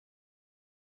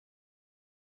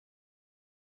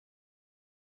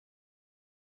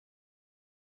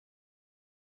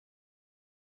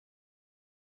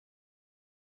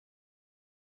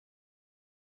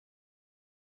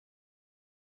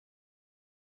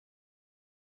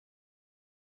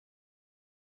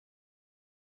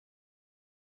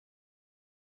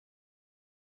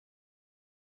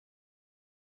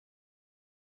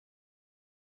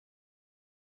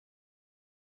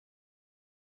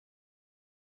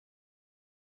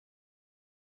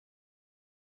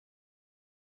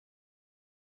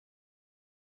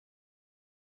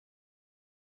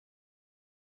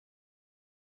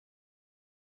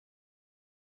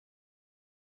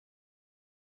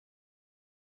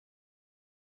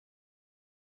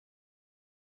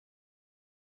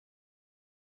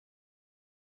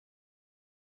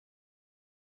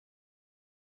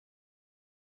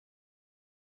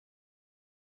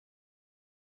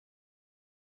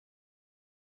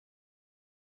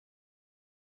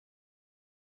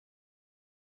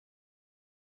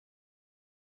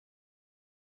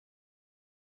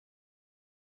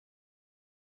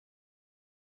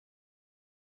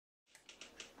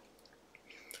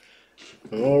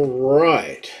All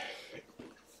right.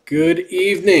 Good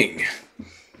evening.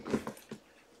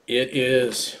 It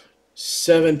is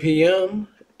 7 p.m.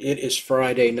 It is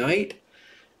Friday night,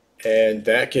 and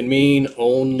that can mean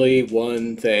only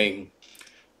one thing.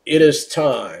 It is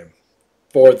time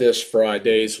for this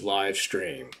Friday's live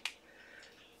stream.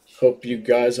 Hope you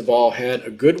guys have all had a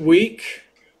good week.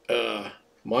 Uh,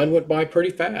 Mine went by pretty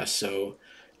fast, so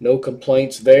no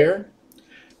complaints there.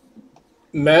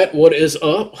 Matt, what is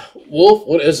up? Wolf,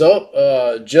 what is up?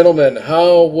 Gentlemen,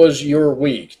 how was your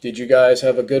week? Did you guys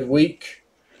have a good week?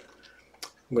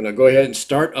 I'm going to go ahead and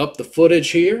start up the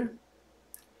footage here.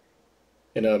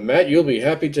 And Matt, you'll be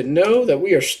happy to know that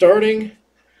we are starting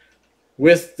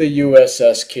with the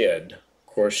USS Kidd. Of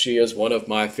course, she is one of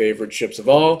my favorite ships of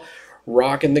all.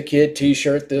 Rocking the Kidd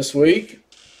t-shirt this week.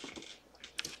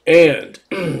 And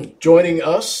joining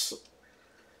us,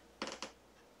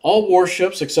 all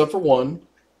warships except for one,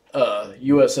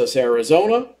 USS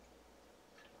Arizona,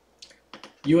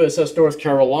 USS North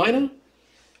Carolina,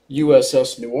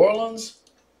 USS New Orleans,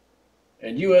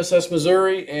 and USS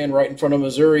Missouri, and right in front of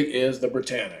Missouri is the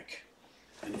Britannic.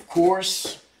 And of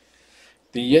course,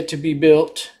 the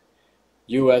yet-to-be-built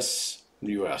RMS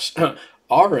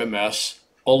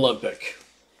Olympic.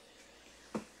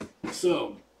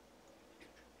 So,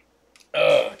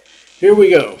 here we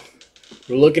go.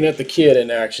 We're looking at the Kidd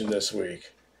in action this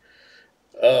week.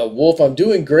 Wolf, I'm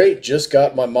doing great. Just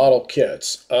got my model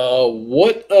kits.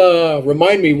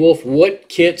 Remind me, Wolf, what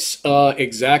kits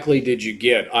exactly did you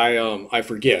get? I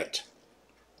forget.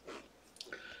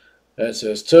 That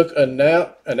says, took a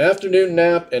nap, an afternoon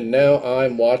nap, and now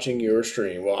I'm watching your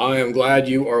stream. Well, I am glad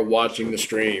you are watching the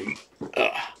stream.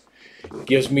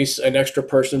 Gives me an extra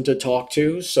person to talk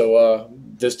to, so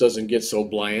this doesn't get so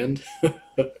bland.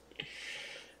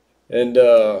 And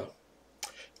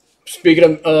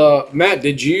speaking of Matt,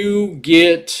 did you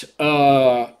get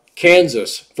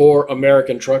Kansas for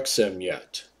American Truck Sim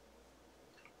yet?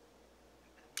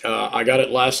 I got it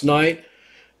last night,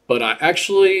 but I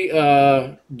actually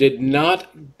did not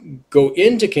go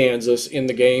into Kansas in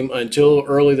the game until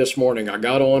early this morning. I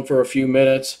got on for a few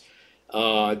minutes,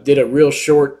 did a real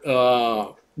short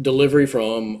delivery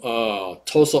from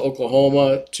Tulsa,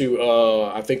 Oklahoma to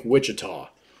I think Wichita.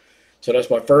 So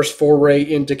that's my first foray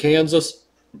into Kansas,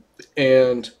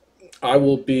 and I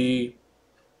will be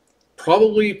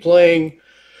probably playing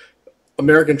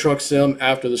American Truck Sim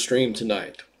after the stream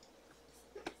tonight.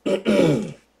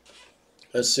 Let's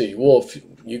see, Wolf,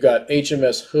 you got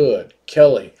HMS Hood,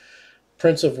 Kelly,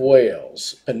 Prince of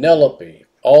Wales, Penelope,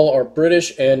 all are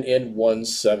British and in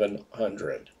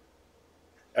 1700.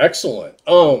 Excellent.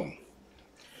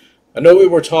 I know we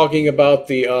were talking about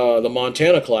the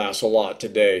Montana class a lot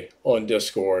today on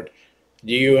Discord.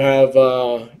 Do you have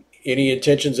any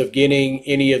intentions of getting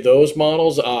any of those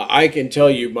models? I can tell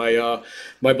you my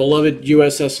beloved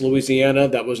USS Louisiana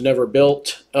that was never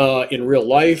built in real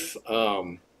life,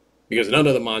 because none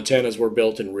of the Montanas were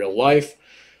built in real life.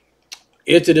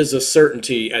 It is a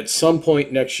certainty at some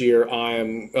point next year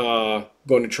I'm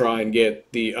going to try and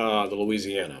get the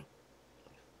Louisiana.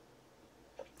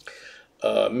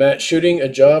 Matt, shooting a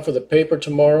job for the paper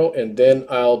tomorrow, and then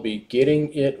I'll be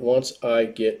getting it once I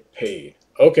get paid.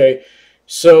 Okay,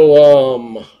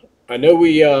 so I know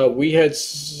you had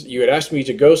asked me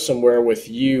to go somewhere with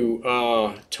you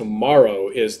tomorrow.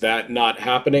 Is that not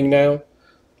happening now?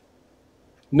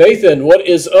 Nathan, what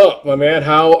is up, my man?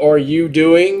 How are you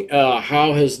doing?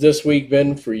 How has this week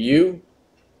been for you?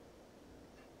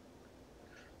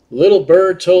 Little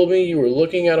Bird told me you were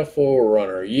looking at a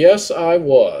Forerunner. Yes, I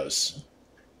was.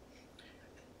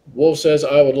 Wolf says,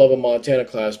 I would love a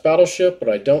Montana-class battleship, but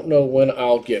I don't know when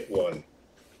I'll get one.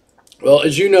 Well,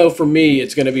 as you know, for me,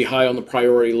 it's going to be high on the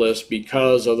priority list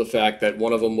because of the fact that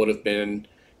one of them would have been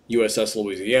USS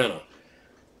Louisiana.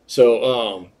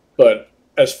 So, but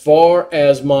as far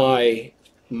as my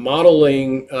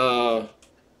modeling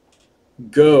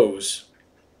goes,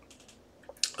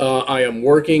 I am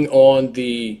working on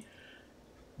the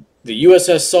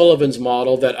USS Sullivan's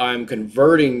model that I'm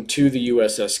converting to the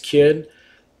USS Kidd.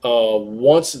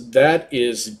 Once that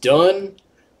is done,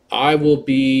 I will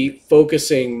be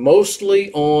focusing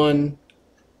mostly on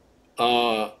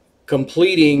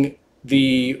completing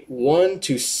the 1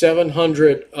 to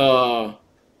 700. Here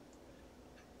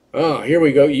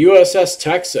we go. USS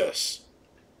Texas.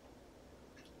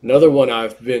 Another one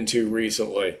I've been to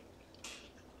recently.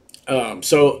 Yeah,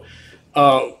 so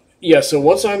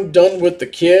once I'm done with the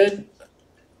Kidd,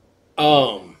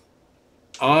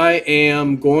 I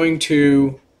am going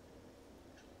to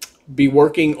be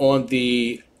working on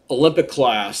the Olympic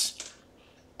class,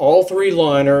 all three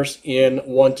liners in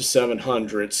 1 to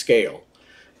 700 scale.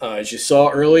 As you saw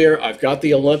earlier, I've got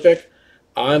the Olympic.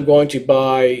 I'm going to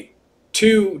buy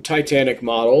two Titanic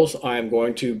models. I'm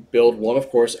going to build one, of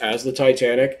course, as the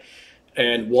Titanic,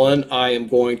 and one I am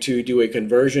going to do a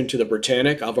conversion to the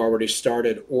Britannic. I've already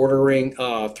started ordering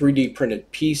 3D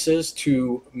printed pieces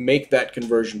to make that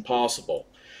conversion possible.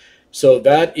 So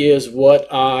that is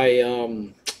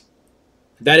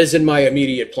that is in my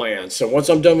immediate plans. So once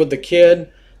I'm done with the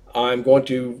kid, I'm going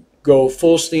to go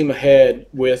full steam ahead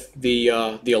with the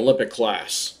Olympic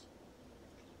class.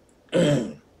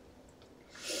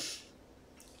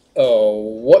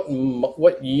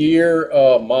 What year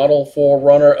model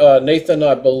Forerunner? Nathan,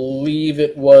 I believe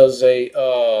it was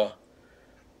I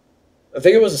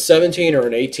think it was a 17 or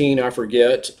an 18, I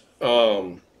forget.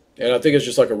 And I think it's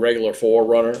just like a regular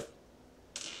Forerunner.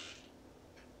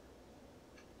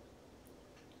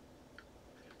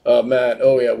 Matt,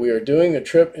 oh yeah, we are doing the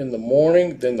trip in the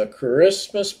morning. Then the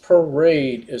Christmas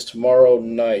parade is tomorrow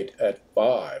night at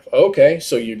 5. Okay,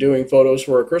 so you're doing photos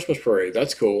for a Christmas parade.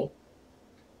 That's cool.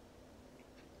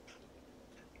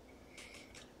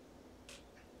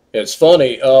 It's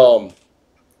funny. Wolf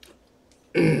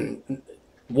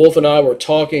and I were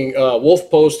talking. Wolf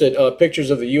posted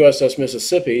pictures of the USS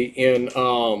Mississippi in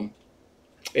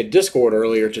Discord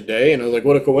earlier today, and I was like,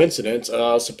 "What a coincidence!"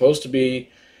 Supposed to be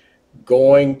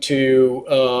going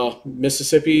to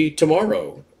Mississippi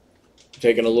tomorrow,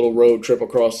 taking a little road trip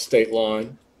across the state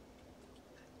line.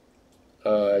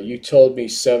 You told me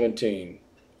 17.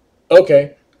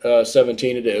 Okay,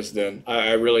 17 it is then.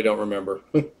 I really don't remember.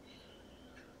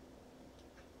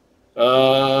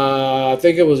 I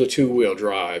think it was a two-wheel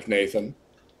drive, Nathan.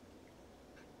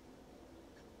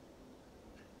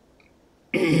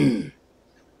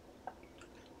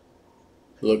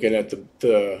 Looking at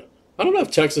the I don't know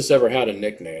if Texas ever had a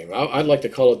nickname. I'd like to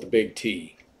call it the Big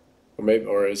T, or maybe,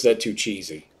 or is that too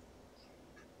cheesy?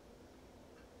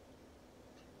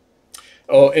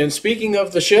 Oh, and speaking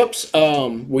of the ships,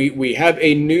 we have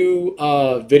a new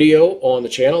video on the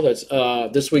channel. That's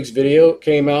this week's video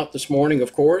came out this morning,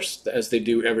 of course, as they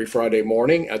do every Friday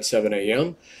morning at 7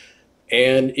 a.m.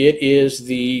 And it is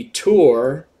the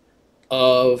tour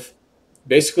of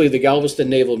basically the Galveston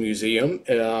Naval Museum,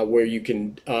 where you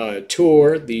can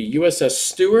tour the USS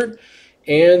Stewart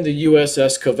and the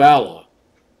USS Cavala.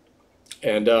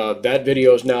 And that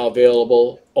video is now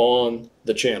available on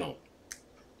the channel.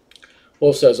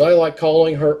 Wolf says, I like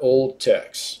calling her Old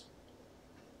Tex.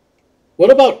 What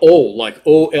about old, like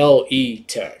O-L-E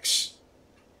Tex?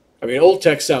 I mean, Old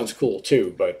Tex sounds cool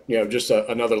too, but, you know, just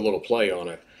another little play on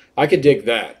it. I could dig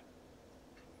that.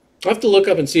 I have to look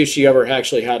up and see if she ever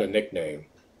actually had a nickname.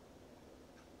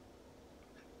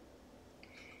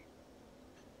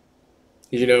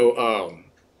 You know,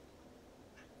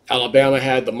 Alabama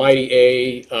had the Mighty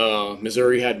A,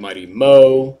 Missouri had Mighty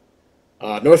Mo.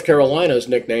 North Carolina's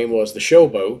nickname was the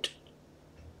Showboat.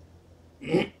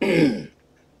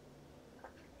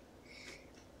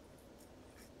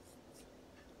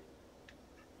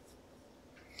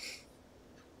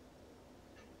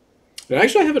 And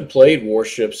actually, I haven't played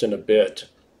Warships in a bit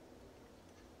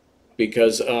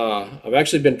because I've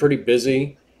actually been pretty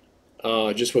busy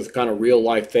just with kind of real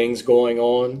life things going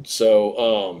on.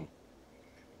 So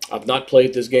I've not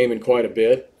played this game in quite a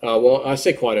bit. Well, I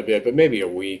say quite a bit, but maybe a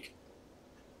week.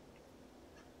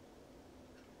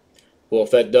 Well,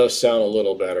 if that does sound a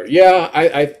little better. Yeah,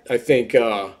 I think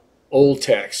Old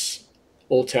Tex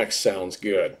sounds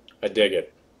good. I dig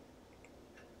it.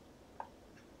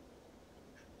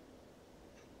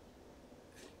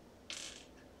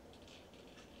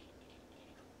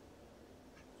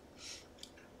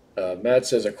 Matt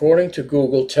says, according to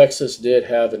Google, Texas did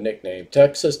have a nickname.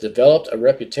 Texas developed a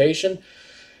reputation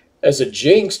as a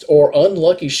jinxed or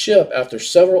unlucky ship after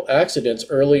several accidents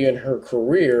early in her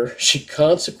career. She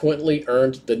consequently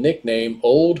earned the nickname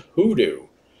Old Hoodoo.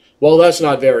 Well, that's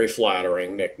not a very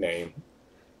flattering nickname.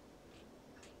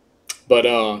 But,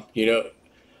 you know,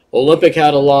 Olympic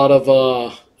had a lot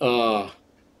of,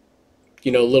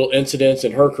 you know, little incidents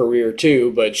in her career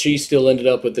too, but she still ended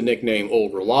up with the nickname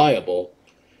Old Reliable.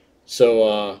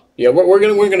 So yeah, we're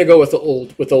gonna go with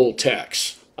Old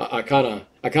Tex. I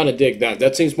kind of dig that.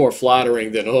 That seems more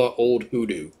flattering than Old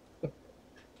Hoodoo.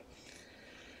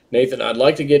 Nathan, I'd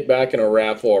like to get back in a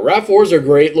RAV4. RAV4s are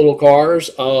great little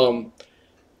cars. I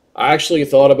actually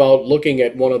thought about looking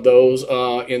at one of those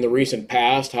in the recent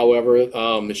past. However,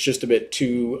 it's just a bit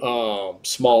too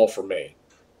small for me.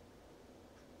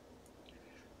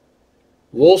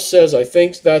 Wolf says, I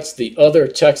think that's the other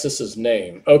Texas's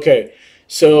name. Okay.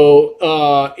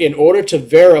 So, in order to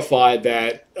verify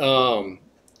that,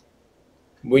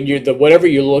 when you're whatever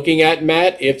you're looking at,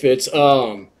 Matt, if it's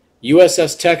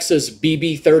USS Texas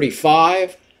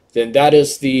BB-35, then that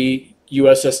is the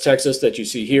USS Texas that you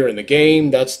see here in the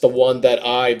game. That's the one that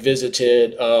I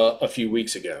visited a few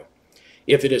weeks ago.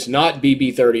 If it is not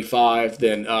BB-35,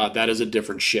 then that is a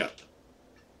different ship.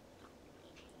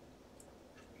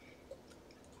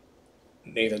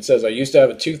 Nathan says, I used to have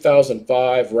a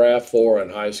 2005 RAV-4 in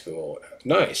high school.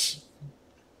 Nice.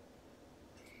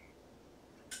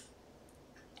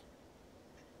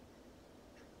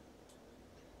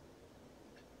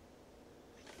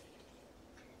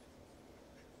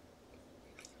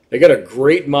 They got a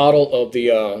great model of the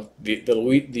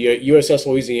USS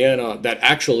Louisiana that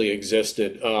actually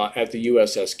existed at the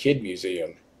USS Kidd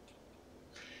Museum,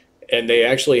 and they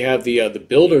actually have the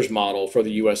builder's model for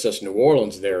the USS New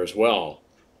Orleans there as well.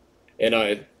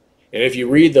 And if you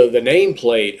read the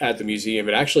nameplate at the museum,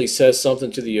 it actually says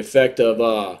something to the effect of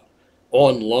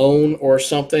on loan or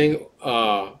something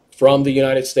from the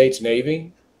United States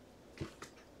Navy.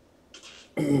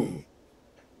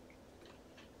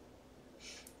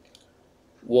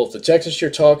 Wolf, the Texas you're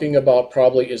talking about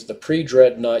probably is the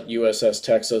pre-dreadnought USS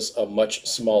Texas, a much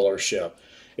smaller ship.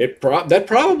 That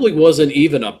probably wasn't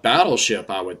even a battleship,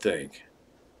 I would think.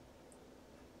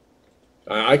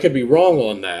 I could be wrong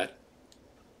on that.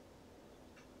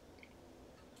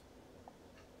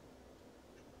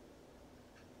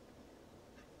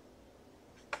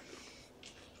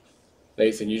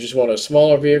 Nathan, you just want a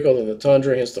smaller vehicle than the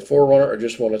Tundra, hence the Forerunner, or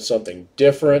just wanted something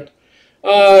different?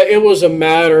 It was a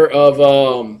matter of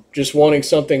just wanting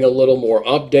something a little more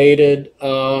updated,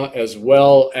 as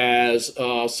well as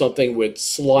something with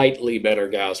slightly better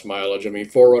gas mileage. I mean,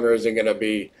 Forerunner isn't going to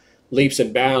be leaps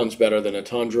and bounds better than a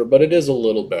Tundra, but it is a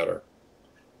little better.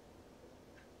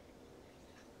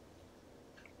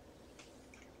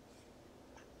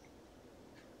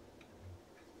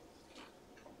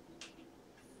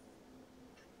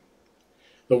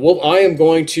 But Wolf, I am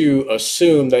going to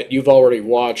assume that you've already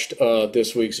watched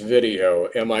this week's video.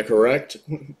 Am I correct?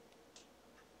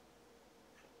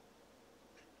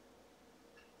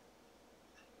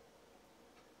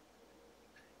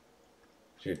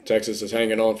 Texas is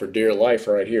hanging on for dear life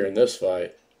right here in this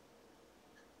fight.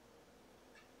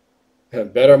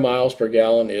 Better miles per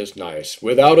gallon is nice,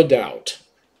 without a doubt.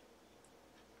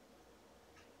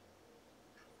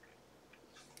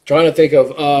 Trying to think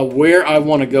of where I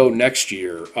want to go next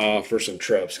year for some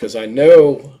trips, because I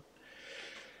know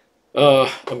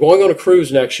I'm going on a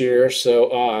cruise next year,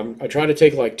 so I try to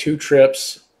take like 2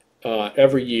 trips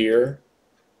every year.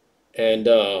 And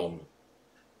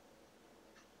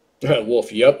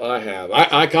Wolf, yep, I have.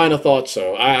 I kind of thought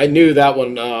so. I knew that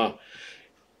one.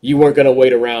 You weren't going to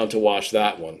wait around to watch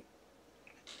that one.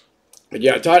 But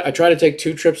yeah, I try to take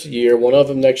 2 trips a year. One of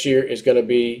them next year is going to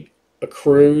be a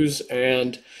cruise,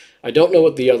 and I don't know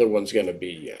what the other one's going to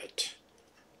be yet.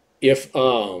 If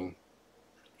the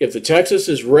Texas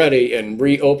is ready and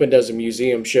reopened as a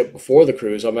museum ship before the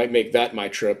cruise, I might make that my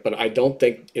trip, but I don't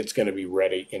think it's going to be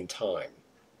ready in time.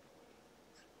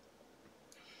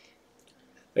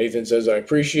 Nathan says, I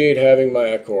appreciate having my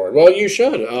Accord. Well, you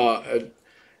should.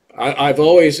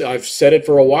 I've said it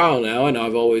for a while now, and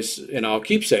I'll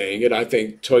keep saying it. I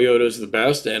think Toyota's the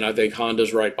best, and I think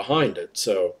Honda's right behind it.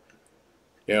 So,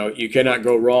 you cannot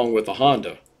go wrong with a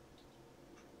Honda.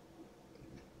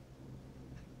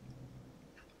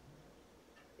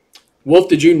 Wolf,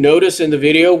 did you notice in the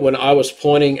video when I was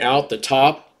pointing out the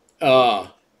top?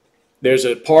 There's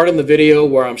a part in the video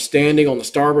where I'm standing on the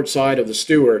starboard side of the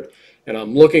steward, and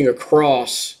I'm looking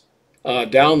across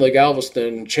down the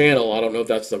Galveston Channel. I don't know if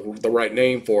that's the right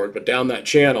name for it, but down that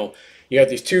channel, you have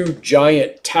these 2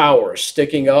 giant towers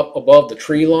sticking up above the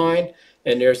tree line,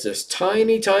 and there's this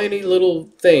tiny, tiny little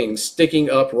thing sticking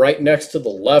up right next to the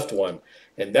left one,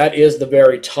 and that is the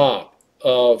very top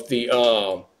of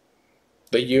the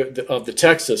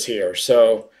Texas here.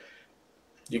 So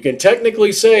you can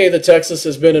technically say the Texas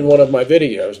has been in one of my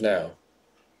videos now.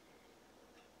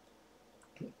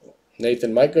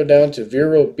 Nathan, might go down to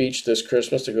Vero Beach this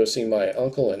Christmas to go see my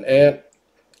uncle and aunt.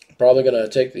 Probably going to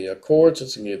take the Accord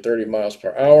since it can get 30 miles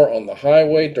per hour on the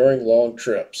highway during long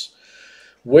trips.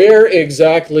 Where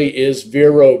exactly is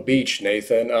Vero Beach,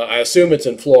 Nathan? I assume it's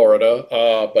in Florida,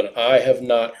 but I have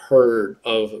not heard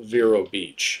of Vero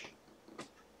Beach.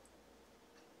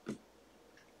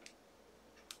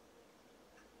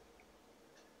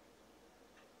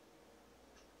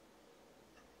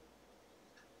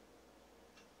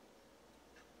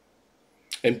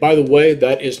 And by the way,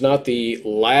 that is not the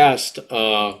last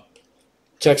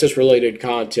Texas-related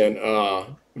content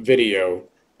video.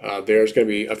 There's going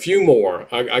to be a few more.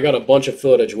 I got a bunch of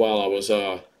footage while I was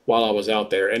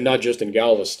out there, and not just in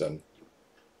Galveston.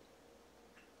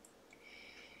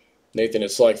 Nathan,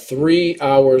 it's like 3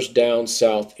 hours down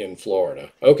south in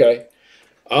Florida. Okay.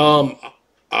 Um,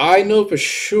 I know for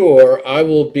sure I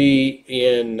will be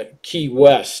in Key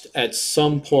West at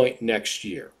some point next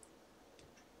year.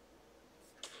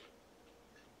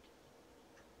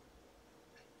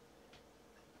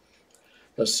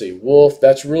 Let's see, Wolf,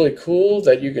 that's really cool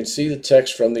that you can see the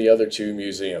text from the other two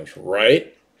museums,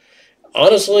 right?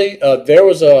 Honestly, there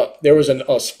was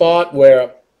a spot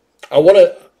where I want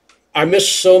to. I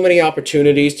missed so many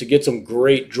opportunities to get some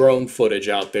great drone footage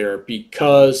out there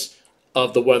because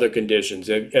of the weather conditions.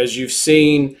 As you've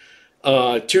seen,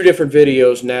 two different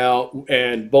videos now,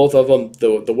 and both of them,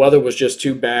 the weather was just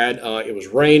too bad. It was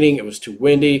raining, it was too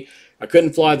windy. I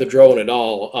couldn't fly the drone at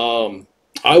all.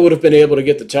 I would have been able to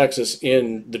get the Texas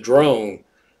in the drone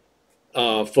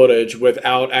footage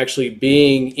without actually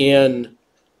being in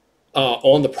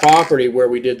on the property where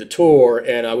we did the tour,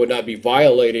 and I would not be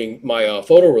violating my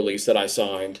photo release that I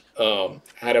signed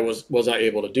had was I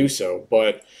able to do so.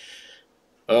 But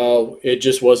it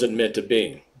just wasn't meant to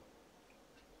be.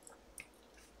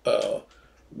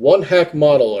 One hack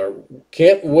modeler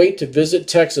can't wait to visit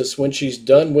Texas when she's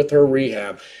done with her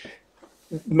rehab.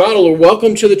 Modeler,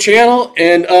 welcome to the channel,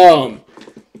 and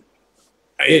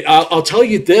I'll tell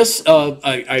you this: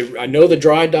 I know the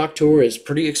dry dock tour is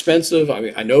pretty expensive. I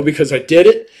mean, I know because I did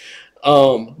it.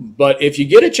 But if you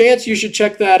get a chance, you should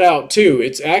check that out too.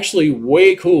 It's actually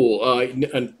way cool.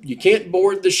 You can't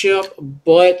board the ship,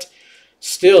 but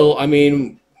still, I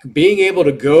mean, being able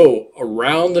to go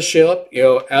around the ship,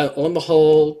 on the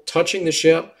hull, touching the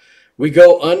ship, we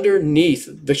go underneath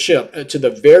the ship to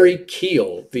the very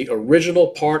keel, the original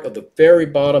part of the very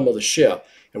bottom of the ship.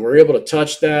 And we're able to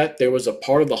touch that. There was a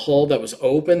part of the hull that was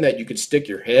open that you could stick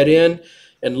your head in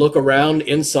and look around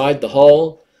inside the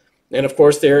hull. And of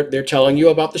course, they're telling you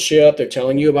about the ship. They're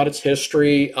telling you about its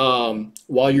history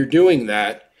while you're doing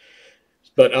that.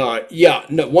 But yeah,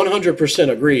 no, 100%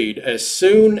 agreed. As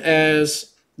soon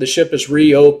as the ship is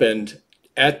reopened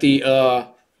at the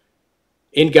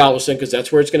in Galveston, because that's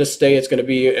where it's going to stay. It's going to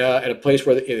be at a place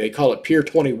where they call it Pier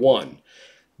 21.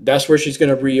 That's where she's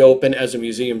going to reopen as a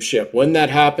museum ship. When that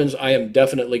happens, I am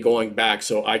definitely going back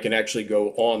so I can actually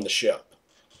go on the ship.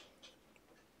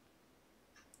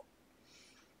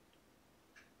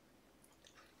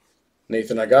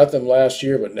 Nathan, I got them last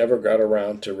year, but never got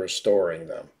around to restoring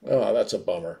them. Oh, that's a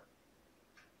bummer.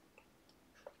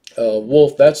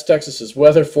 Wolf, that's Texas's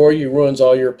weather for you. Ruins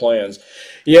all your plans.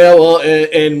 Yeah, well,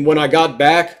 and when I got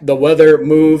back, the weather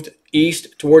moved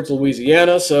east towards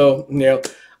Louisiana. So,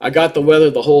 I got the weather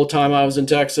the whole time I was in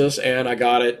Texas, and I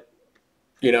got it,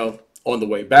 on the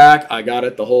way back. I got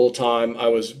it the whole time I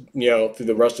was, through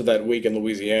the rest of that week in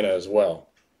Louisiana as well.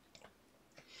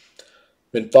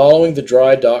 Been following the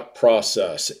dry dock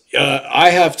process.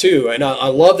 I have too, and I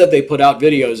love that they put out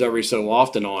videos every so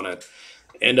often on it.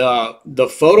 And the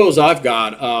photos I've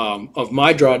got of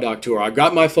my dry dock tour, I've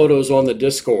got my photos on the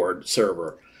Discord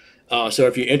server. So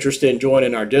if you're interested in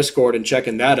joining our Discord and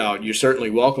checking that out, you're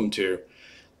certainly welcome to.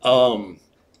 But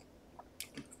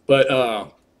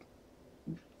the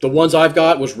ones I've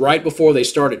got was right before they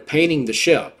started painting the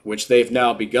ship, which they've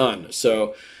now begun.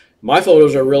 So my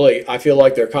photos are really, I feel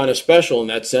like they're kind of special in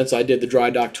that sense. I did the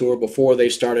dry dock tour before they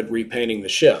started repainting the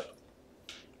ship.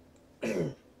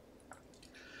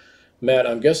 Matt,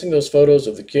 I'm guessing those photos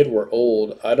of the kid were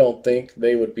old. I don't think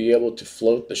they would be able to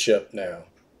float the ship now.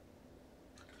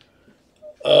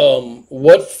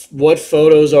 What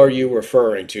photos are you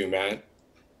referring to, Matt?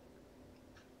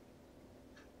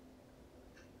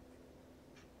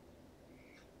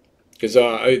 Because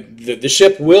the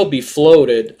ship will be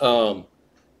floated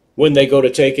when they go to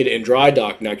take it in dry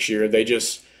dock next year.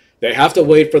 They have to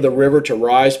wait for the river to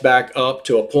rise back up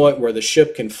to a point where the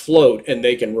ship can float, and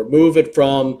they can remove it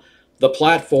from the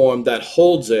platform that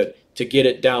holds it to get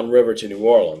it downriver to New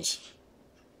Orleans.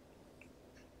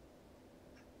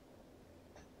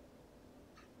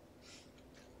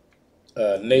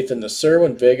 Nathan, the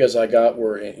Serwin Vegas I got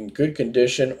were in good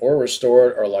condition or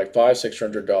restored, are like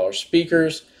 $500-600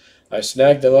 speakers. I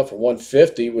snagged them up for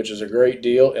 $150, which is a great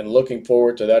deal, and looking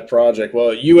forward to that project.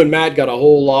 Well, you and Matt got a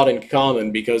whole lot in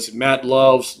common because Matt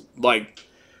loves like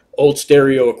old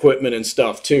stereo equipment and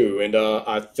stuff too, and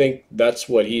I think that's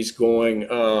what he's going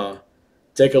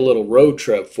take a little road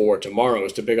trip for tomorrow,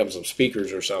 is to pick up some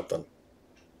speakers or something.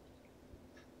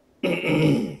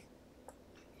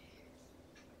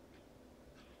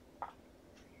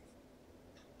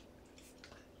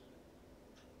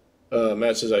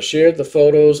 Matt says, I shared the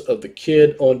photos of the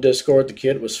kid on Discord. The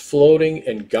kid was floating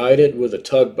and guided with a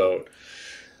tugboat.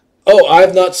 Oh,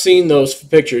 I've not seen those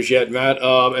pictures yet, Matt.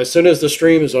 As soon as the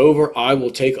stream is over, I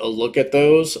will take a look at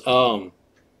those.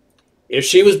 If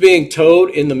she was being towed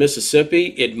in the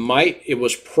Mississippi, it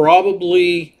was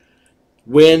probably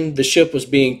when the ship was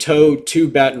being towed to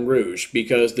Baton Rouge,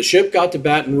 because the ship got to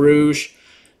Baton Rouge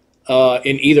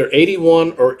in either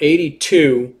 81 or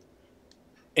 82,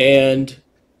 and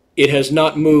it has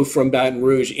not moved from Baton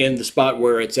Rouge in the spot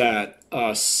where it's at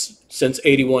since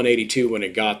 81, 82 when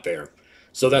it got there.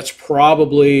 So that's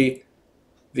probably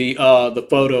the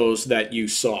photos that you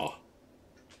saw.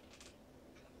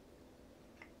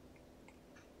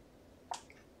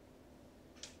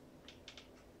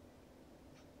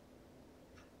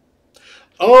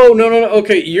 Oh, no, no, no.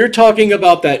 Okay, you're talking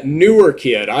about that newer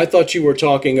kid. I thought you were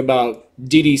talking about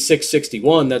DD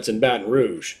 661 that's in Baton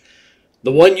Rouge.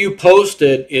 The one you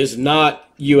posted is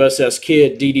not USS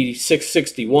Kidd DD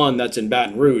 661 that's in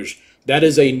Baton Rouge. That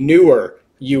is a newer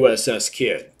USS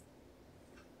Kidd.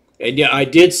 And yeah, I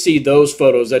did see those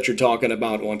photos that you're talking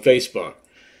about on Facebook.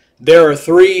 There are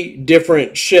three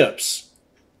different ships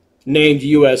named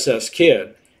USS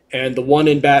Kidd, and the one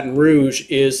in Baton Rouge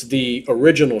is the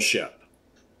original ship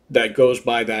that goes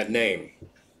by that name.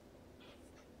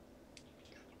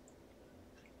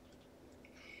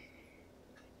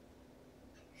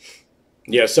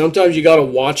 Yeah, sometimes you got to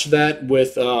watch that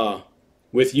with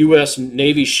U.S.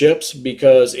 Navy ships,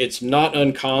 because it's not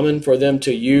uncommon for them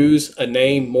to use a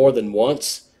name more than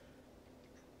once.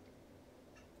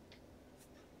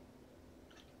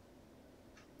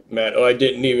 Matt, oh, I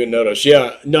didn't even notice.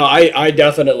 Yeah, no, I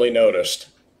definitely noticed.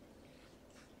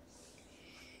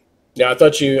 Yeah, I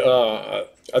thought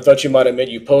you might have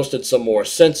meant you posted some more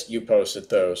since you posted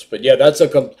those. But yeah, that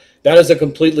is a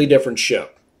completely different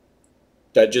ship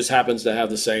that just happens to have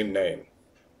the same name.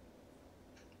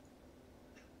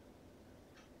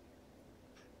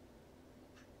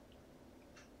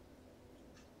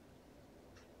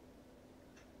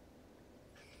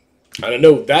 I don't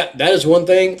know, that is one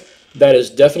thing that is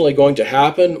definitely going to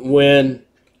happen when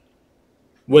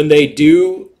they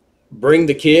do bring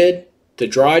the kid to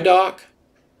dry dock.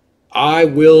 I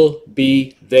will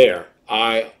be there.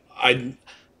 I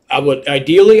would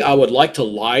ideally, I would like to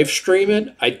live stream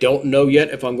it. I don't know yet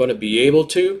if I'm going to be able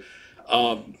to.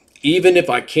 Even if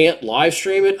I can't live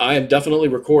stream it, I am definitely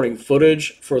recording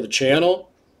footage for the channel,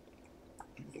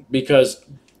 because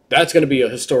that's going to be a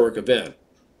historic event.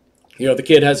 You know, the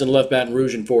kid hasn't left Baton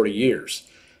Rouge in 40 years.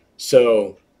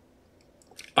 So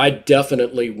I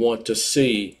definitely want to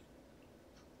see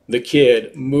the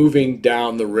kid moving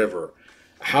down the river.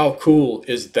 How cool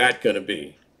is that going to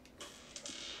be?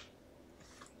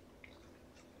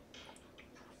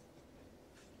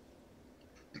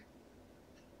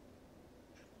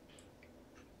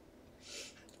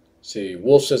 See,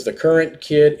 Wolf says the current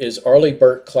kid is Arleigh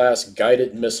Burke class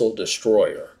guided missile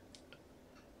destroyer.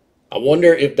 I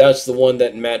wonder if that's the one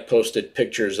that Matt posted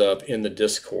pictures of in the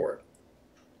Discord.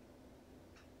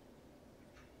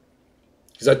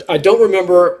 Because I don't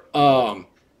remember.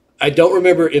 I don't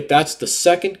remember if that's the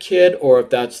second kid or if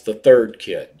that's the third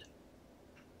kid.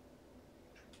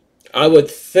 I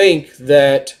would think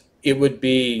that it would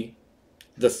be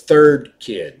the third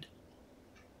kid.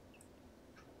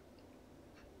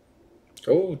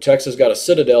 Oh, Texas got a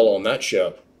Citadel on that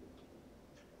ship.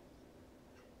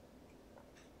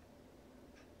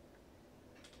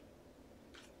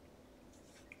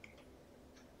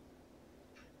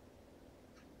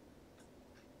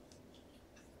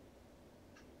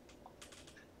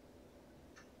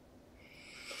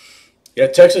 Yeah,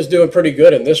 Texas doing pretty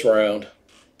good in this round.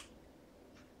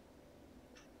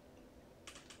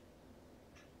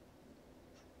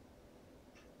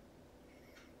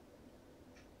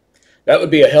 That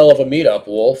would be a hell of a meetup,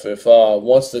 Wolf. If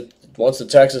once the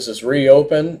Texas is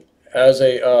reopened as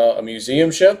a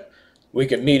museum ship, we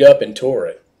could meet up and tour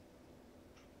it.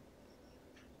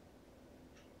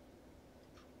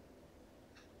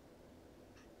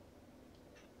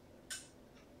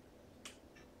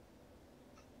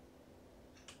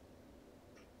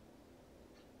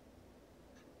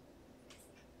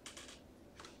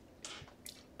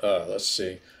 Let's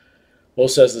see. Will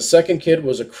says the second kid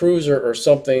was a cruiser or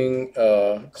something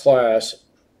class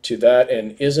to that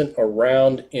and isn't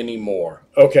around anymore.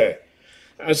 Okay,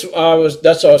 that's what I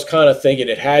was kind of thinking.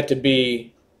 It had to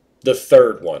be the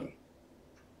third one,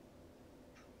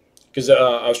 because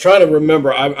I was trying to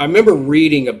remember. I remember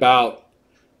reading about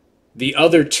the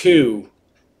other two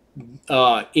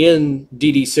in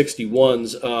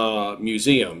DD61's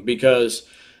museum, because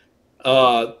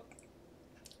uh,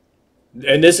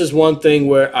 and this is one thing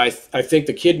where I think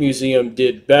the Kid Museum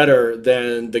did better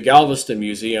than the Galveston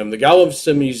Museum. The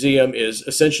Galveston Museum is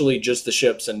essentially just the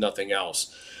ships and nothing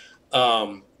else.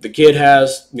 The Kid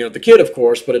has, the Kid, of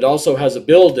course, but it also has a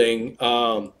building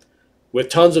with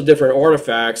tons of different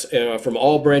artifacts from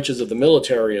all branches of the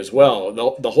military as well.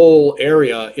 The whole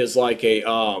area is like a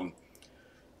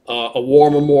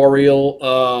war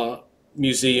memorial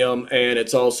museum, and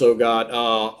it's also got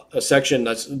a section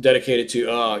that's dedicated to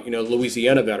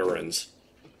Louisiana veterans.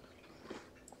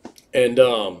 And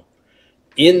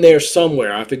in there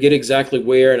somewhere, I forget exactly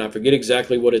where, and I forget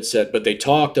exactly what it said, but they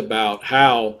talked about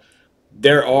how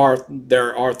there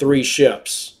are 3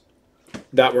 ships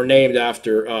that were named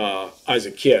after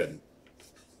Isaac Kidd.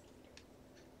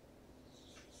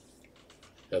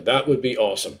 Now that would be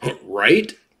awesome,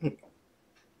 right? He's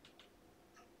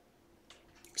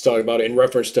talking about it in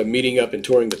reference to meeting up and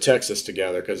touring the Texas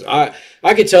together, because I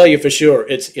can tell you for sure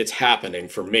it's happening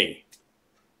for me.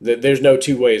 There's no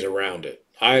two ways around it.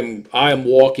 I am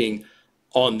walking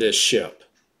on this ship.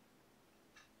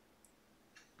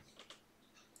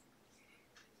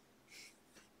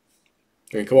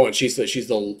 I mean, come on, she's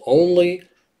the only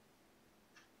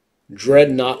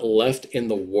dreadnought left in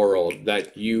the world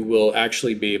that you will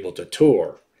actually be able to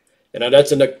tour. And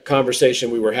that's in a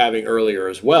conversation we were having earlier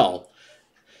as well.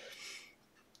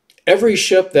 Every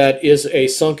ship that is a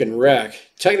sunken wreck,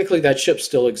 technically that ship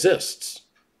still exists.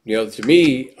 You know, to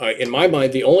me, in my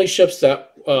mind, the only ships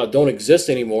that don't exist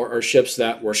anymore are ships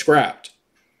that were scrapped.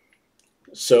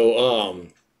 So,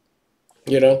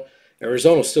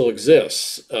 Arizona still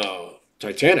exists.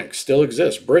 Titanic still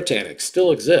exists. Britannic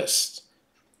still exists.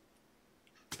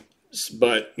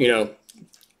 But,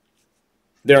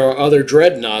 there are other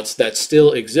dreadnoughts that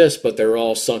still exist, but they're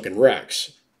all sunken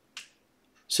wrecks.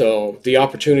 So the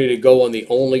opportunity to go on the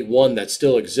only one that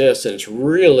still exists, and it's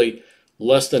really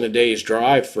less than a day's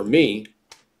drive for me,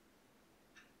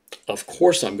 of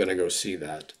course I'm going to go see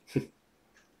that.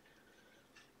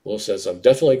 Will says, I'm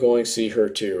definitely going to see her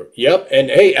too. Yep, and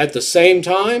hey, at the same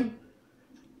time,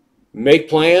 make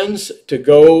plans to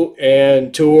go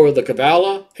and tour the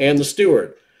Cavalla and the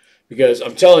Stewart. Because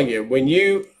I'm telling you, when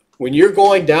you're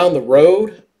going down the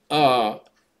road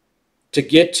to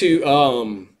get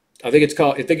to I think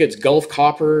it's Gulf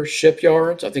Copper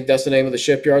Shipyards. I think that's the name of the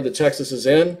shipyard that Texas is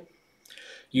in.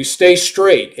 You stay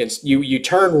straight and you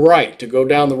turn right to go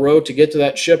down the road to get to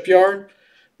that shipyard.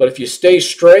 But if you stay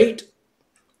straight,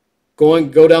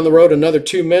 go down the road another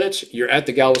 2 minutes, you're at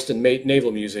the Galveston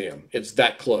Naval Museum. It's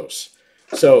that close.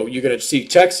 So you're going to see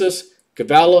Texas,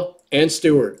 Cavalla, and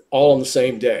Stewart all on the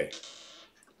same day.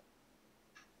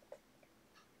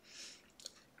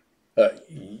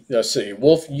 Let's see.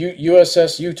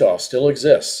 USS Utah still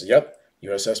exists. Yep.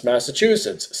 USS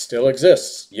Massachusetts still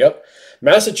exists. Yep.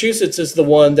 Massachusetts is the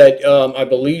one that I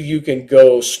believe you can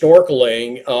go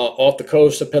snorkeling off the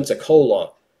coast of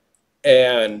Pensacola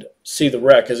and see the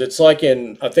wreck, because it's like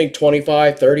in, I think,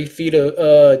 25, 30 feet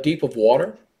deep of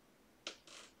water.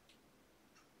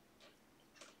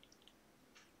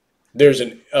 There's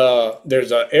an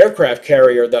aircraft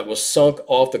carrier that was sunk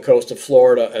off the coast of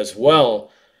Florida as well.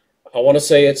 I want to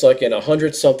say it's like in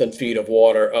 100-something feet of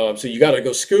water. So you got to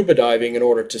go scuba diving in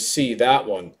order to see that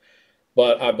one.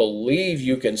 But I believe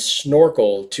you can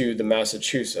snorkel to the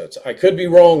Massachusetts. I could be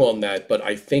wrong on that, but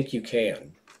I think you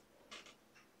can.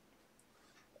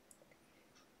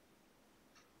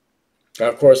 Now,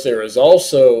 of course, there is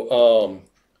also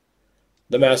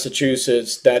the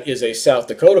Massachusetts that is a South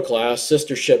Dakota class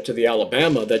sister ship to the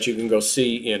Alabama that you can go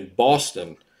see in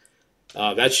Boston.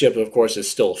 That ship, of course,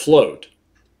 is still afloat.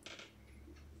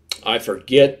 I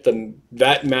forget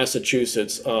that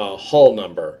Massachusetts hull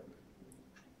number.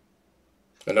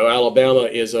 I know Alabama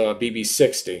is a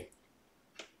BB-60.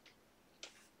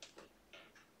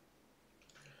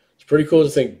 It's pretty cool to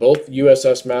think both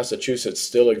USS Massachusetts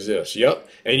still exist. Yep,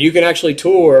 and you can actually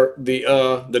tour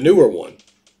the newer one.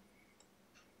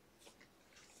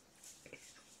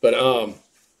 But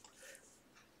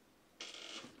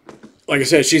like I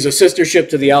said, she's a sister ship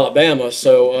to the Alabama,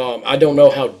 so I don't know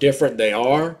how different they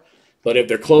are. But if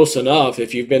they're close enough,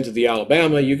 if you've been to the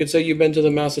Alabama, you could say you've been to the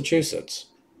Massachusetts.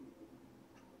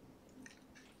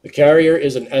 The carrier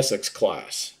is an Essex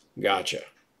class. Gotcha.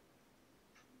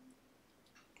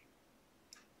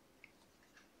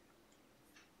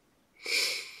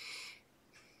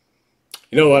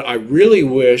 You know what? I really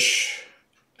wish,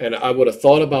 and I would have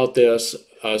thought about this,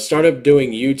 started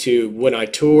doing YouTube when I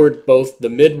toured both the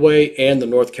Midway and the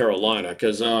North Carolina,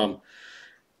 because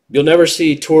you'll never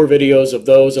see tour videos of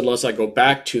those unless I go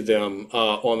back to them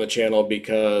on the channel,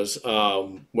 because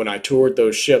when I toured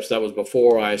those ships, that was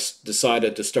before I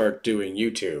decided to start doing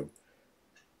YouTube.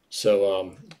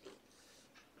 So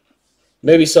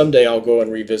maybe someday I'll go and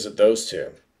revisit those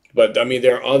two. But I mean,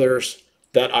 there are others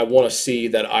that I want to see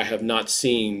that I have not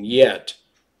seen yet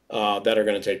that are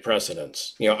going to take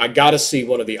precedence. You know, I got to see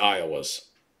one of the Iowas.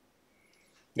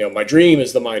 You know, my dream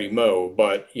is the Mighty Mo,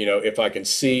 but you know, if I can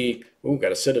see, ooh,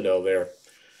 got a Citadel there.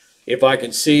 If I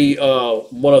can see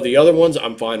one of the other ones,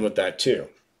 I'm fine with that too.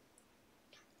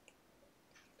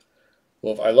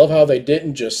 Well, I love how they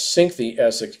didn't just sink the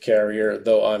Essex carrier,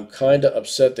 though I'm kind of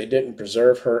upset they didn't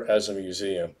preserve her as a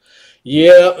museum.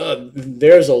 Yeah,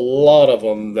 there's a lot of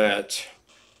them that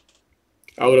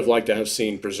I would have liked to have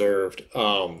seen preserved.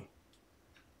 I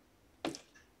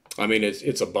mean,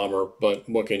 it's a bummer, but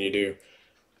what can you do?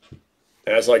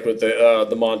 As like with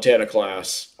the Montana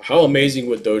class, how amazing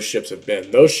would those ships have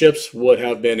been? Those ships would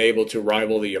have been able to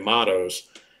rival the Yamatos.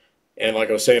 And like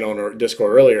I was saying on our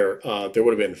Discord earlier, there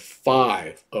would have been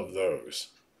five of those.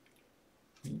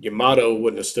 Yamato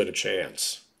wouldn't have stood a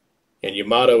chance. And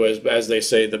Yamato is, as they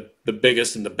say, the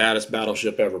biggest and the baddest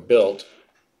battleship ever built.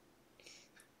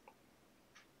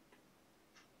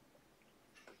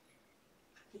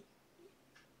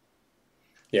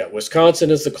 Yeah,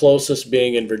 Wisconsin is the closest,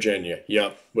 being in Virginia.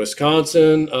 Yep,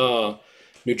 Wisconsin,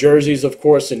 New Jersey's of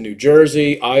course in New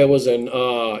Jersey, Iowa's in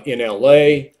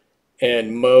L.A.,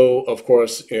 and Mo, of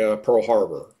course, Pearl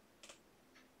Harbor.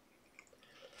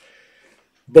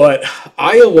 But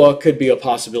Iowa could be a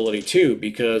possibility too,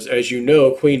 because as you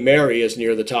know, Queen Mary is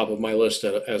near the top of my list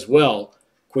as well.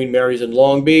 Queen Mary's in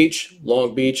Long Beach.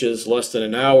 Long Beach is less than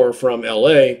an hour from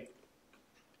LA.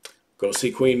 Go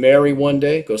see Queen Mary one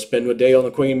day. Go spend a day on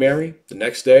the Queen Mary. The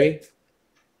next day,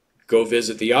 go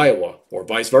visit the Iowa, or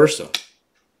vice versa.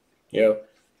 You know,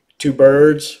 two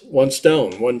birds, one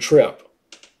stone, one trip.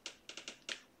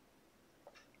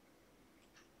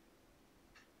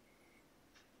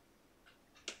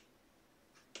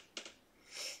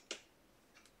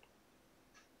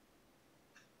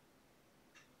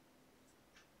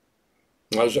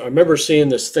 I remember seeing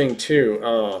this thing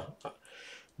too.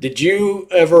 Did you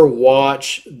ever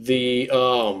watch the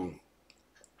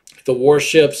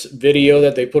warships video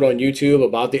that they put on YouTube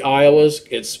about the Iowas?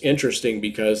 It's interesting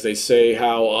because they say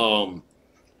how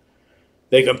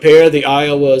they compare the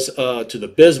Iowas to the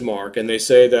Bismarck, and they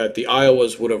say that the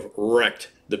Iowas would have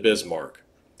wrecked the Bismarck,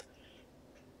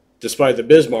 despite the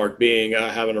Bismarck being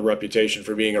having a reputation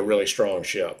for being a really strong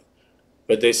ship.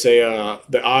 But they say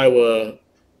the Iowa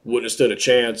wouldn't have stood a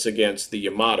chance against the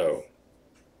Yamato.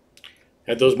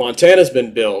 Had those Montanas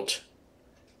been built,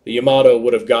 the Yamato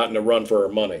would have gotten a run for her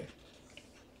money.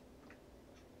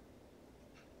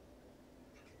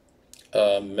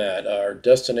 Matt, our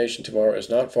destination tomorrow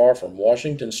is not far from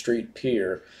Washington Street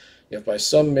Pier. If by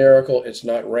some miracle it's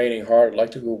not raining hard, I'd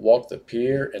like to go walk the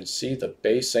pier and see the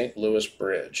Bay St. Louis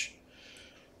Bridge.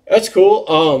 That's cool.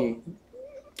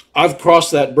 I've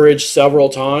crossed that bridge several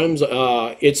times.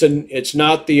 It's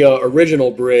not the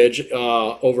original bridge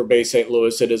over Bay St.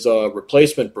 Louis. It is a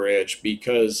replacement bridge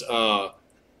because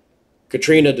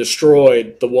Katrina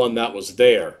destroyed the one that was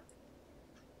there.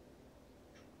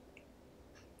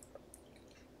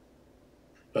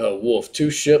 Wolf, two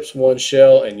ships, one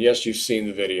shell, and yes, you've seen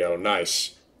the video.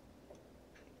 Nice.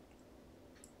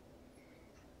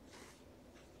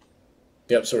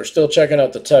 Yep, so we're still checking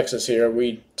out the Texas here.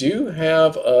 We do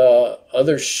have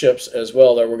other ships as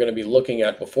well that we're going to be looking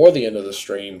at before the end of the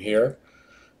stream here.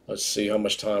 Let's see how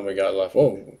much time we got left.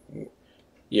 Oh,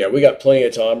 yeah, we got plenty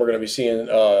of time. We're going to be seeing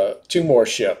two more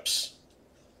ships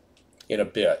in a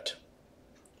bit.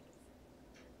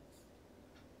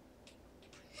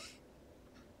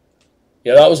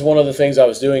 Yeah, that was one of the things I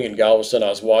was doing in Galveston. I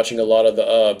was watching a lot of the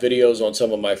videos on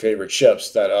some of my favorite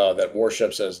ships that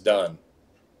Warships has done.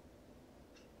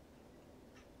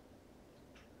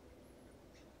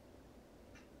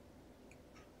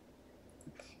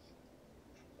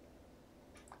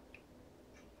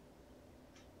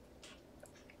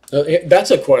 That's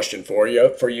a question for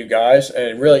you guys,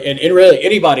 and really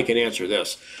anybody can answer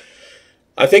this.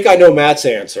 I think I know Matt's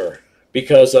answer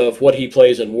because of what he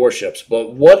plays in warships.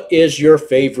 But what is your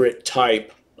favorite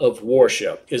type of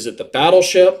warship? Is it the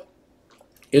battleship?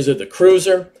 Is it the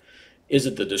cruiser? Is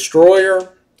it the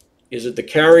destroyer? Is it the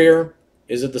carrier?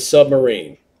 Is it the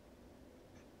submarine?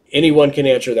 Anyone can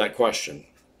answer that question.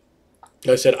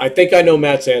 Like I said, I think I know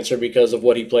Matt's answer because of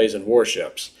what he plays in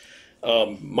warships.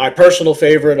 My personal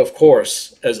favorite, of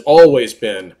course, has always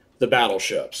been the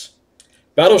battleships.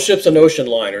 Battleships and ocean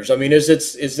liners. I mean,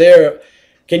 is there?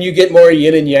 Can you get more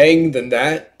yin and yang than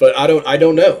that? But I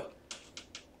don't know.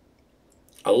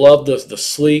 I love the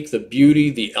sleek, the beauty,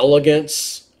 the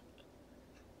elegance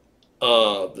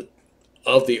uh,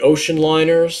 of the ocean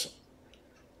liners.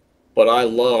 But I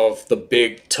love the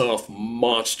big, tough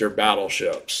monster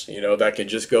battleships. You know that can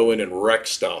just go in and wreck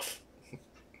stuff.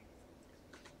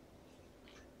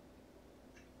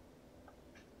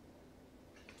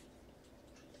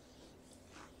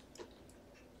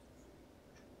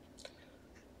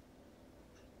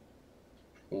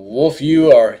 Wolf, we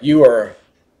are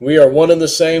one and the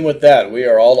same with that. We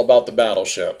are all about the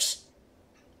battleships.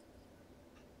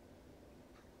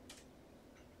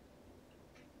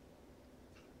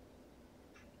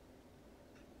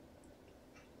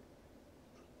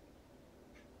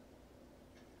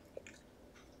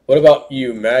 What about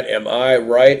you, Matt? Am I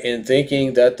right in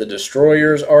thinking that the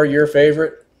destroyers are your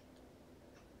favorite?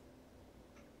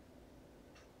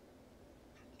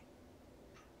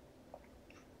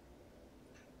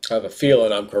 I have a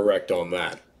feeling I'm correct on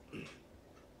that.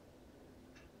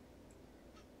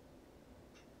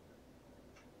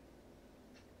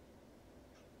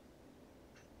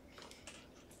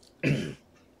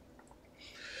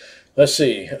 Let's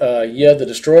see. Yeah, the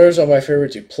destroyers are my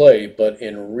favorite to play, but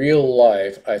in real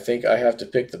life, I think I have to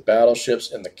pick the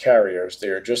battleships and the carriers. They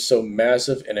are just so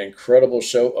massive, an incredible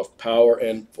show of power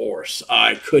and force.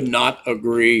 I could not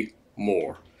agree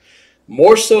more.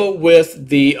 More so with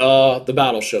the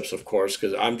battleships, of course,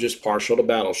 because I'm just partial to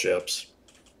battleships.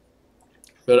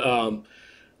 But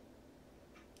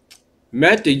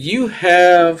Matt,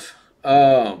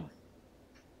 um,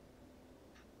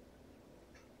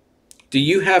 do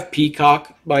you have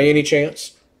Peacock by any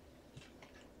chance?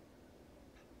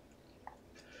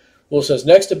 Well, it says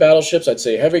next to battleships, I'd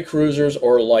say heavy cruisers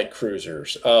or light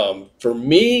cruisers. For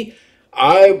me,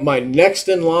 I my next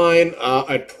in line,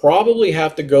 I'd probably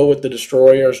have to go with the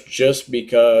destroyers just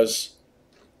because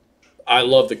I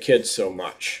love the kids so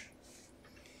much.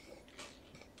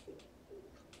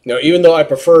 Now, even though I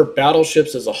prefer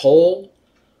battleships as a whole,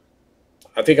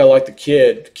 I think I like the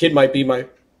kid. Kid might be my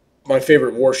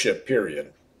favorite warship.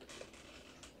 Period.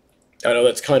 I know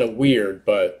that's kind of weird,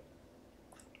 but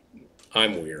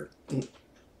I'm weird.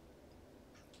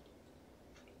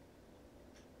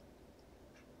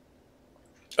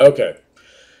 Okay.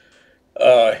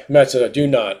 Matt said I do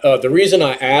not. The reason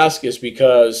I ask is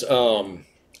because, and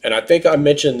I think I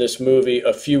mentioned this movie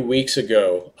a few weeks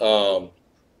ago,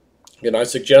 and I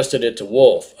suggested it to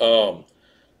Wolf.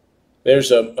 There's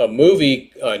a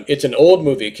movie, it's an old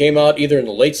movie. It came out either in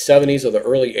the late 70s or the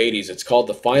early 80s. It's called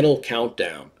The Final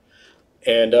Countdown.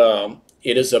 And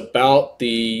it is about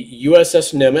the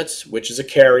USS Nimitz, which is a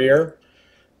carrier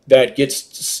that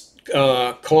gets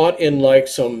caught in like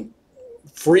some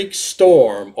freak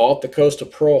storm off the coast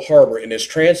of Pearl Harbor and is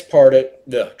transported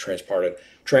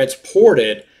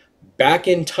back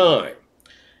in time.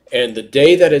 And the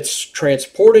day that it's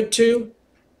transported to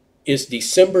is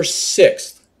December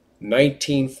 6th,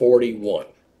 1941.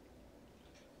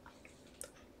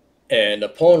 And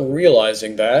upon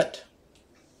realizing that,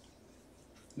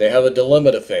 they have a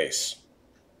dilemma to face.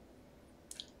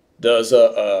 Does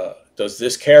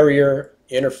this carrier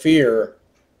interfere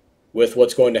with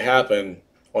what's going to happen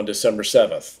on December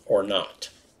 7th or not?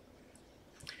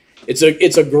 It's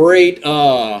a great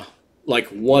like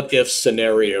what if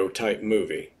scenario type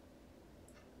movie.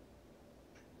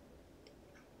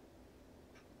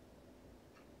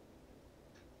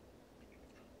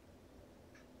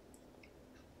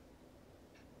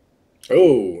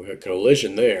 Oh, a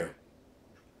collision there.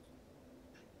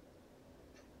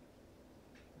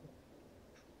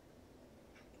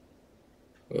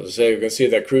 Let's say we can see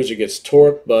that cruiser gets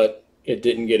torqued, but it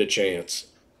didn't get a chance.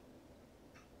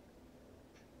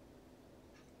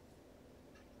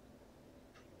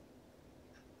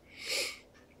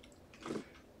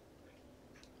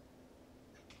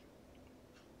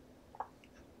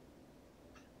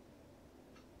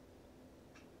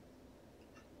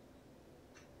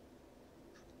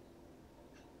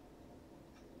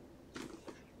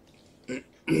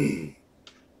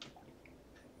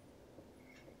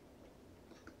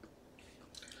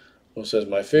 Well, it says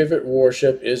my favorite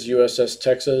warship is USS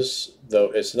Texas,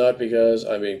 though it's not because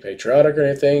I'm being patriotic or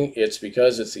anything. It's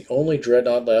because it's the only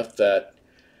dreadnought left that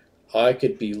I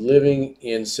could be living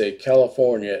in, say,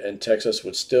 California, and Texas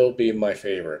would still be my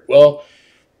favorite. Well,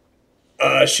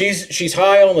 she's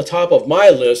high on the top of my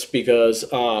list because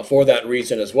for that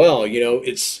reason as well. You know,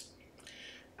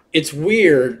 it's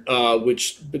weird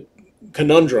which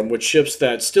conundrum with ships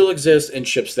that still exist and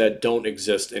ships that don't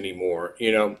exist anymore.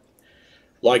 You know,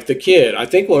 like the kid. I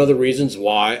think one of the reasons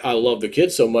why I love the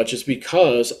kid so much is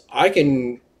because I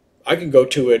can go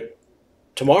to it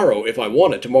tomorrow if I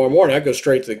want it. Tomorrow morning, I go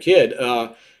straight to the kid.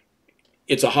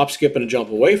 It's a hop, skip, and a jump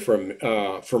away from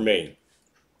for me.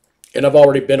 And I've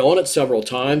already been on it several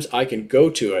times. I can go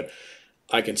to it.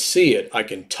 I can see it. I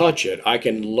can touch it. I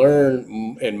can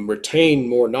learn and retain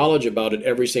more knowledge about it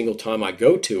every single time I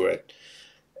go to it.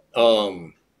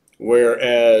 Um,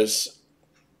 whereas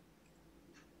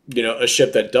a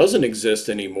ship that doesn't exist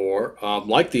anymore,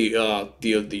 like the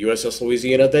USS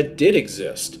Louisiana that did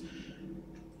exist.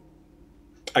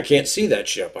 I can't see that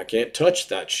ship. I can't touch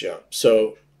that ship.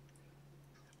 So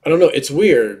I don't know. It's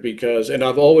weird because, and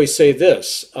I've always say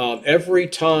this, every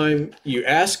time you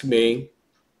ask me,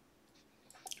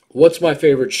 what's my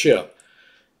favorite ship?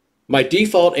 My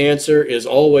default answer is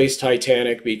always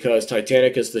Titanic because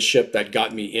Titanic is the ship that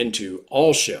got me into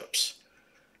all ships.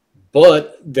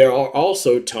 But there are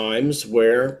also times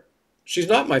where she's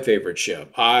not my favorite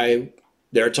ship.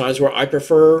 There are times where I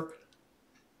prefer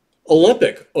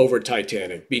Olympic over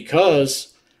Titanic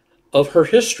because of her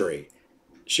history.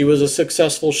 She was a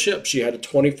successful ship. She had a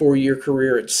 24-year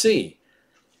career at sea.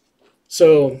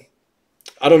 So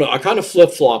I don't know. I kind of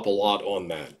flip flop a lot on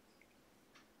that.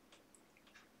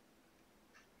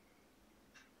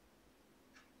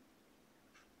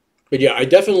 But yeah, I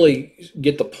definitely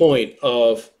get the point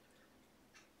of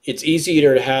it's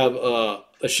easier to have a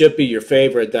ship be your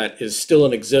favorite that is still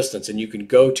in existence and you can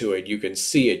go to it, you can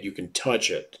see it, you can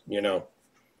touch it.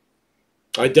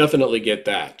 I definitely get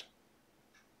that.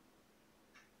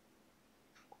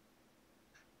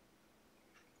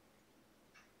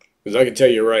 Because I can tell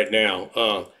you right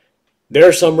now, there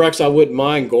are some wrecks I wouldn't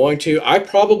mind going to. I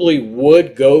probably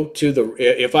would go to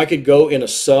if I could go in a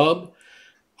sub,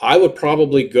 I would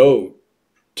probably go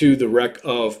to the wreck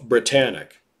of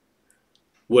Britannic.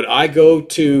 Would I go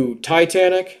to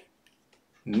Titanic?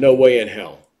 No way in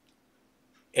hell.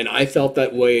 And I felt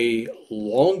that way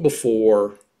long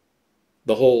before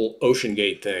the whole Ocean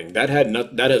Gate thing. That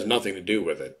has nothing to do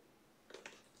with it.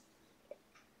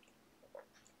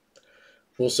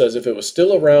 Will says if it was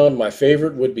still around, my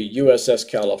favorite would be USS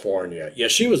California. Yeah,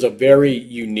 she was a very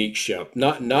unique ship.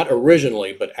 Not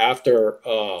originally, but after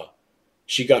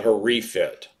she got her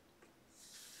refit.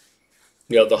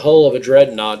 The hull of a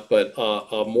dreadnought, but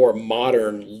a more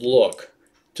modern look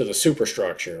to the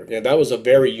superstructure. Yeah, that was a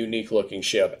very unique looking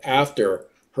ship after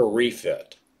her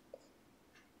refit.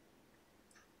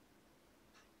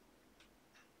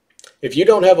 If you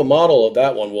don't have a model of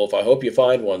that one, Wolf, I hope you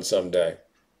find one someday.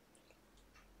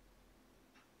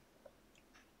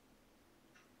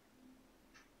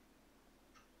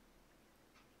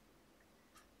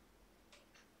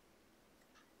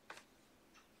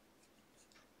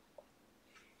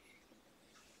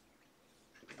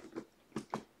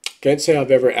 Can't say I've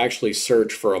ever actually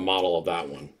searched for a model of that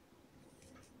one.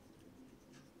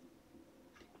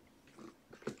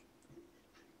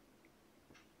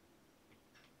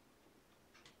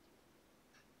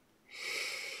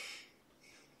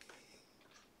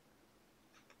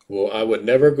 Well, I would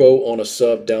never go on a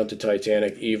sub down to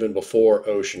Titanic even before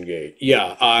Ocean Gate.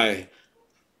 Yeah,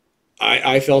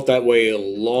 I felt that way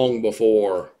long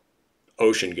before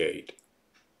Ocean Gate.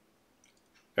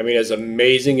 I mean, as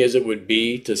amazing as it would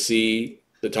be to see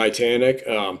the Titanic,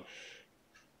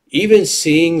 even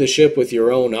seeing the ship with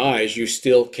your own eyes, you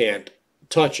still can't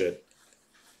touch it.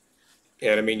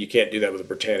 And I mean, you can't do that with the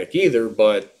Britannic either,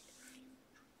 but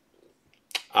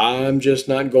I'm just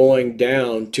not going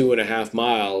down 2.5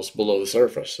 miles below the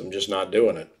surface. I'm just not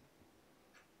doing it.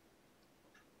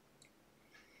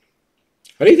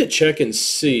 I need to check and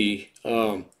see,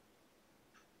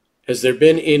 has there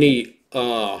been any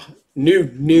new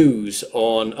news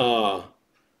on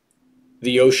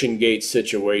the Ocean Gate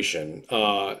situation?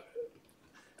 I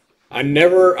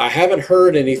haven't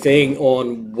heard anything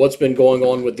on what's been going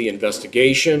on with the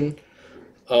investigation.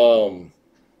 Um,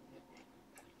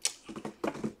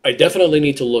 I definitely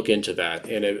need to look into that,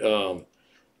 and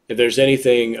if there's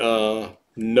anything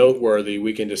noteworthy,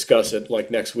 we can discuss it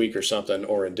like next week or something,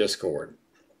 or in Discord.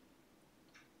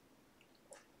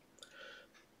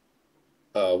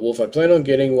 Wolf, I plan on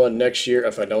getting one next year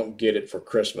if I don't get it for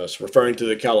Christmas, referring to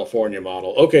the California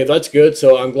model. Okay, that's good.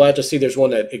 So I'm glad to see there's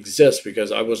one that exists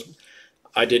because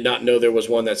I did not know there was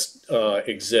one that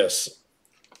exists.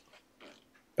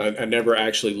 I never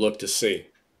actually looked to see.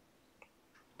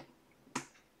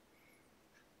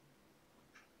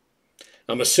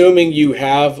 I'm assuming you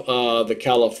have the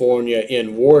California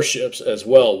in warships as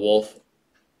well, Wolf.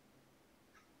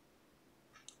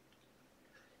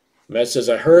 Matt says,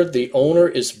 I heard the owner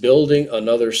is building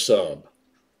another sub.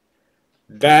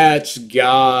 That's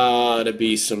gotta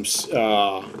be some,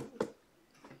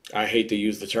 I hate to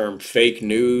use the term fake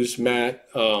news, Matt.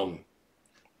 I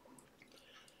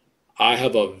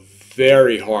have a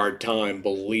very hard time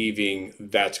believing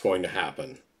that's going to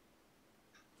happen.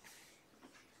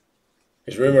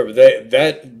 Because remember,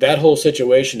 that whole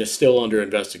situation is still under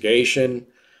investigation.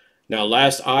 Now,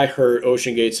 last I heard,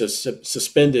 Ocean Gates has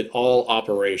suspended all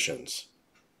operations.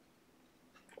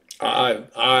 I,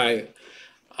 I,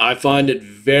 I find it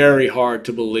very hard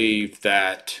to believe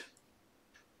that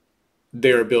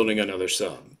they're building another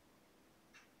sub.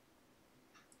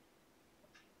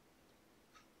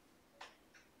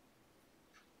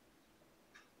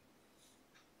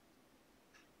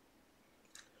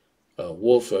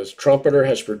 Wolf says Trumpeter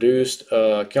has produced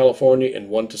California in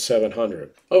 1 to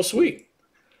 700. Oh, sweet.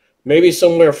 Maybe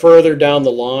somewhere further down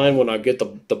the line, when I get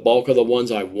the bulk of the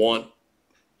ones I want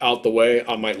out the way,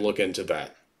 I might look into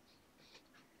that.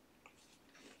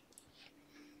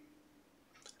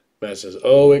 Matt says,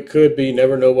 "Oh, it could be.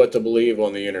 Never know what to believe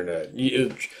on the internet."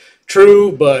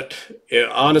 True, but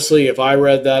honestly, if I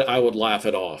read that, I would laugh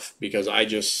it off because I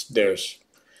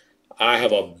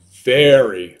have a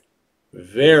very,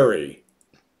 very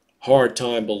hard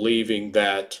time believing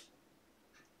that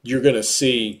you're going to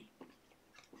see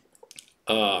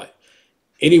uh,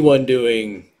 anyone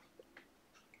doing,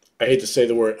 I hate to say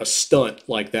the word, a stunt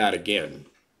like that again.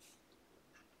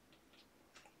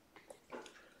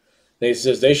 He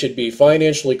says they should be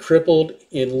financially crippled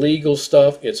in legal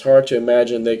stuff. It's hard to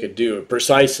imagine they could do it.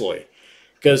 Precisely.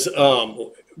 Because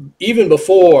even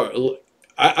before,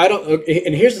 I don't,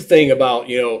 and here's the thing about,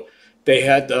 they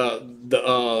had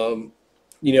the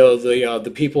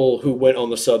people who went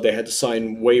on the sub, they had to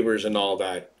sign waivers and all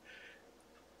that.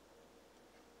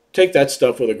 Take that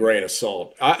stuff with a grain of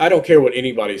salt. I don't care what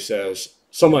anybody says.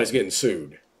 Somebody's getting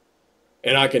sued.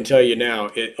 And I can tell you now,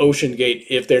 at Ocean Gate,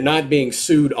 if they're not being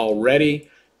sued already,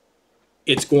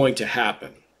 it's going to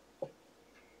happen.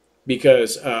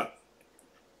 Because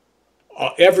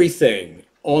everything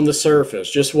on the surface,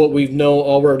 just what we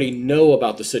already know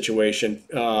about the situation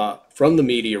from the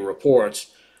media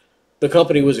reports, the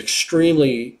company was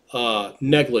extremely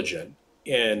negligent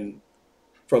in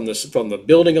from the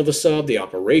building of the sub, the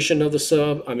operation of the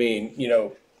sub. I mean,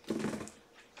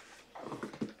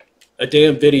 a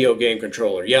damn video game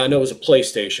controller. Yeah, I know it was a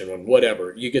PlayStation one,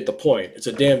 whatever. You get the point. It's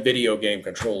a damn video game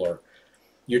controller.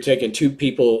 You're taking 5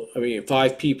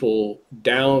 people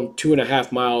down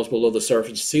 2.5 miles below the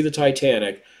surface to see the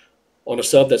Titanic on a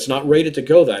sub that's not rated to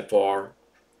go that far.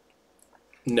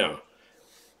 No.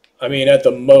 I mean, at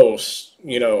the most,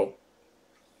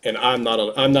 and I'm not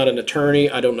an attorney.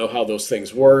 I don't know how those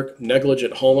things work.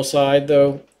 Negligent homicide,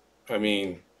 though, I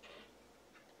mean,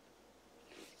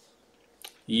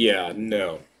 yeah,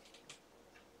 no.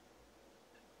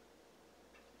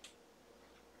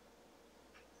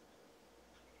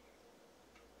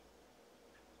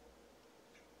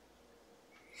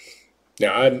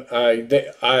 Now,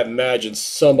 I imagine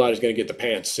somebody's going to get the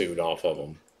pantsuit off of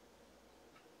them.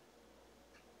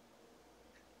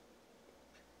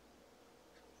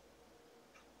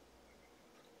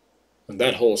 And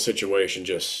that whole situation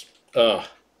just, that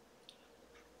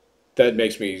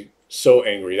makes me so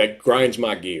angry. That grinds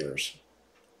my gears.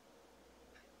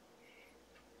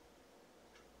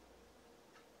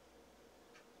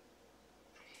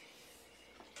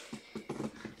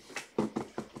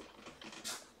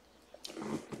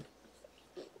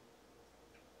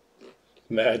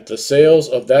 Matt, the sales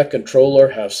of that controller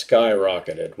have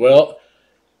skyrocketed. Well,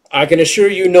 I can assure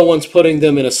you no one's putting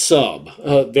them in a sub.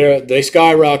 They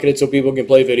skyrocketed so people can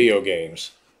play video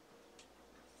games.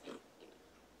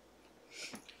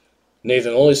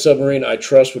 Nathan, only submarine I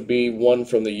trust would be one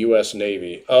from the U.S.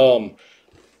 Navy.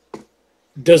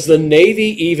 Does the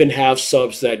Navy even have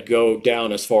subs that go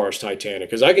down as far as Titanic?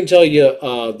 Because I can tell you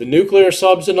the nuclear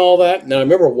subs and all that. Now, I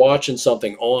remember watching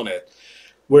something on it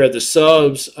where the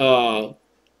subs, the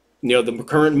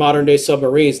current modern day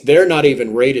submarines, they're not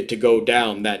even rated to go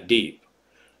down that deep.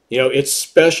 It's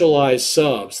specialized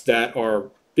subs that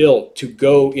are built to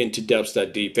go into depths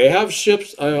that deep. They have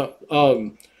ships,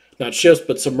 not ships,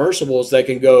 but submersibles that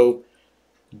can go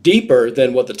deeper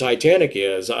than what the Titanic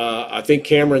is. I think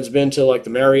Cameron's been to like the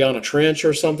Mariana Trench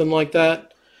or something like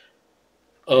that.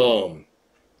 Um,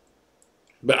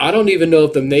 but I don't even know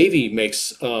if the Navy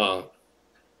makes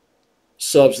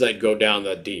subs that go down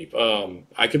that deep.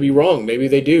 I could be wrong. Maybe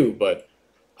they do, but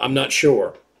I'm not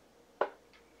sure.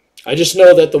 I just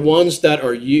know that the ones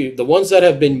that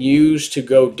have been used to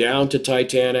go down to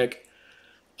Titanic,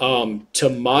 to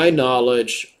my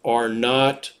knowledge, are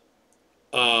not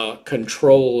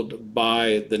controlled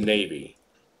by the Navy.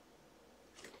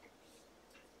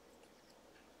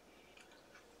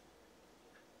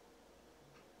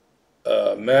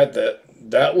 Matt,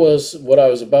 that was what I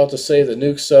was about to say. The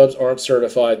nuke subs aren't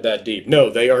certified that deep. No,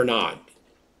 they are not.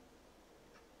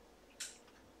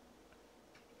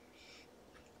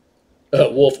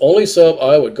 Wolf, only sub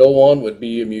I would go on would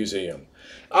be a museum.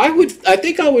 I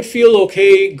think I would feel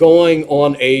okay going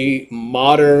on a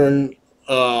modern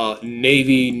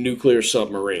Navy nuclear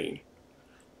submarine,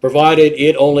 provided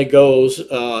it only goes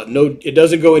no, it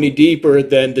doesn't go any deeper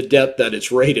than the depth that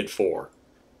it's rated for.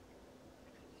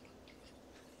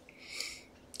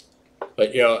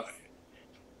 But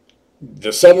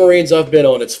the submarines I've been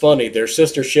on, it's funny, they're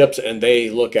sister ships and they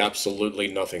look absolutely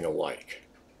nothing alike.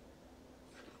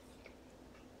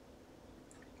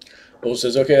 Bull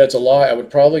says, okay, that's a lie. I would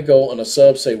probably go on a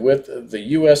sub, say, with the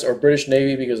U.S. or British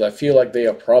Navy because I feel like they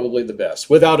are probably the best.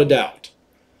 Without a doubt.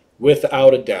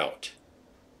 Without a doubt.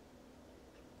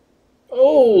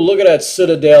 Oh, look at that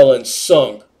Citadel and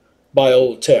sunk by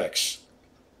old Tex.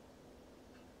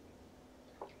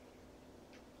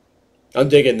 I'm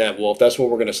digging that, Wolf. That's what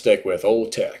we're going to stick with.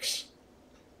 Old Tex.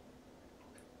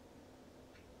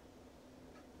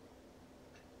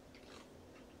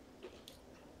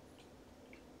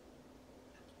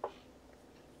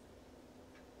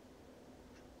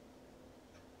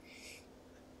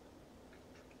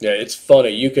 Yeah, it's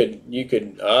funny. Look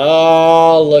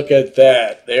at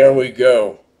that. There we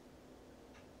go.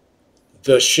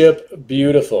 The ship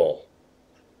Beautiful.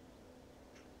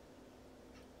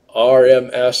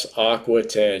 RMS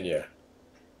Aquitania.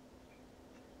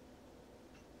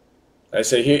 I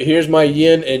say, here's my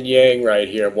yin and yang right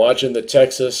here. I'm watching the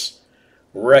Texas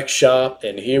wreck shop,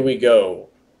 and here we go.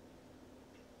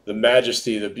 The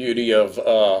majesty, the beauty of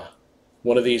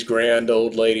one of these grand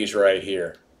old ladies right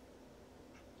here.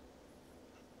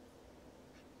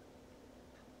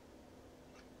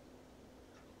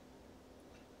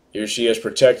 Here she is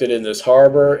protected in this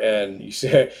harbor, and you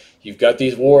see, you've got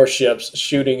these warships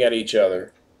shooting at each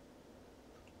other.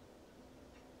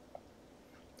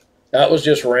 That was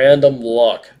just random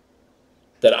luck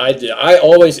that I did. I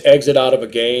always exit out of a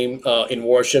game in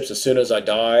warships as soon as I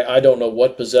die. I don't know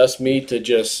what possessed me to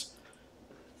just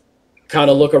kind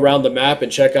of look around the map and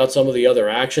check out some of the other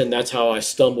action. That's how I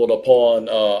stumbled upon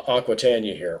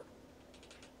Aquitania here.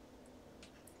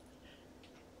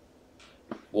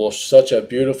 Well, such a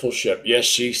beautiful ship. Yes,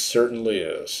 she certainly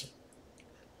is.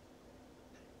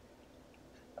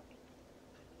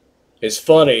 It's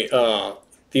funny.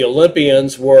 The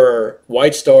Olympians were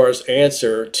White Star's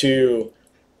answer to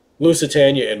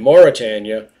Lusitania and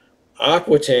Mauritania.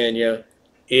 Aquitania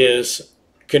is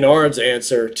Kennard's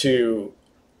answer to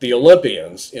the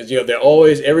Olympians.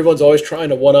 Everyone's always trying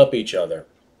to one up each other.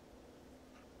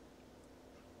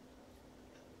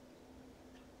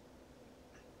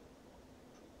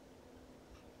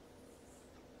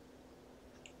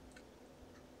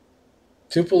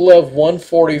 Tupolev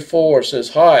 144 says,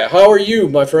 hi, how are you,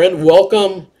 my friend?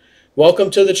 Welcome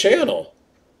to the channel.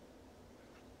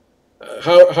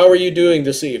 How are you doing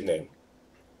this evening?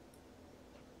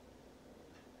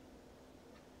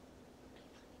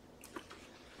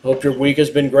 Hope your week has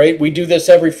been great. We do this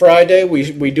every Friday.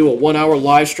 We do a 1 hour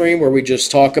live stream where we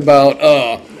just talk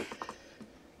about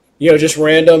just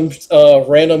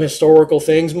random historical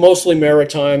things, mostly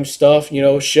maritime stuff,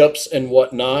 ships and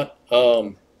whatnot.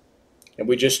 And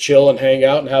we just chill and hang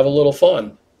out and have a little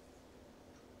fun.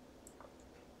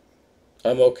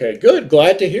 I'm okay. Good.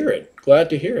 Glad to hear it.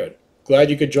 Glad to hear it. Glad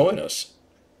you could join us.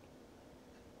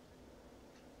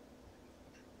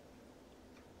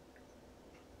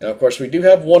 Now, of course, we do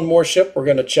have one more ship we're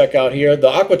going to check out here.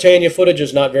 The Aquitania footage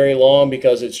is not very long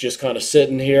because it's just kind of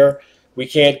sitting here. We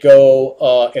can't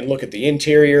go and look at the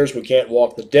interiors. We can't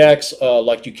walk the decks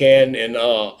like you can in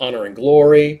Honor and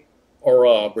Glory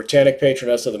or Britannic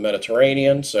Patroness of the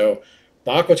Mediterranean. So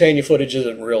the Aquitania footage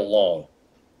isn't real long.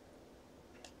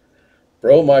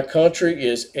 Bro, my country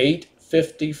is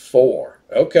 8:54.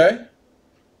 Okay.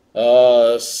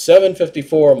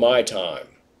 7:54 my time.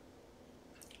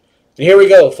 And here we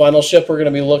go. Final ship we're going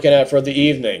to be looking at for the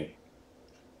evening.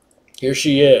 Here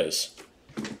she is.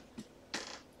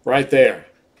 Right there.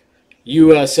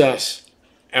 USS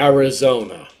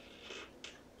Arizona.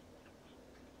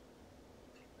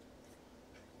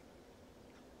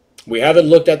 We haven't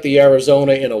looked at the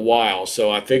Arizona in a while,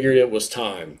 so I figured it was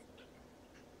time.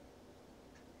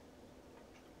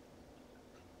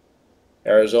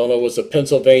 Arizona was a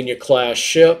Pennsylvania-class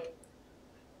ship.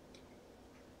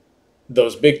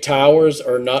 Those big towers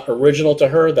are not original to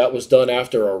her. That was done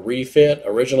after a refit.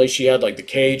 Originally, she had like the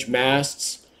cage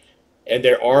masts, and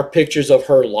there are pictures of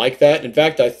her like that. In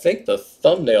fact, I think the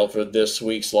thumbnail for this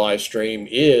week's live stream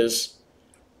is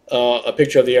a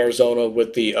picture of the Arizona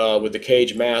with the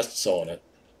cage masts on it.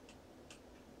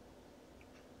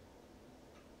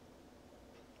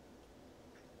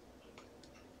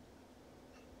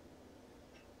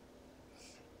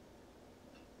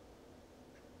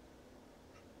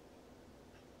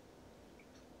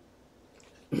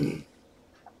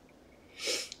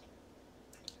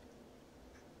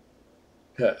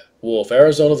 Wolf,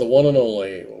 Arizona, the one and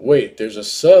only. Wait, there's a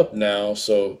sub now,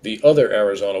 so the other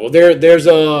Arizona. Well, there's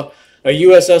a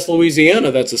USS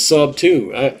Louisiana that's a sub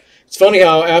too. It's funny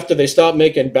how after they stopped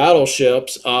making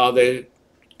battleships,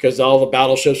 because all the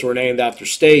battleships were named after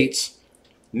states,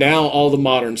 now all the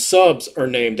modern subs are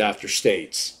named after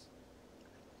states.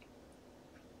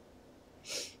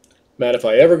 Matt, if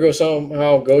I ever go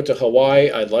to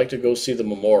Hawaii, I'd like to go see the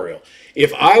memorial.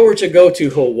 If I were to go to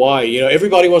Hawaii,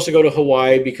 everybody wants to go to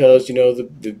Hawaii because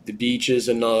the beaches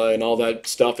and all that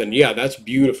stuff, and yeah, that's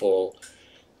beautiful.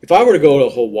 If I were to go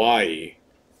to Hawaii,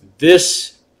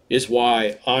 this is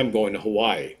why I'm going to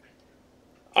Hawaii.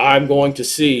 I'm going to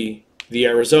see the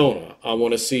Arizona. I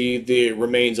want to see the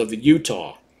remains of the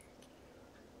Utah.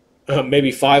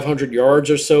 Maybe 500 yards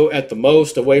or so at the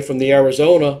most away from the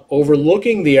Arizona,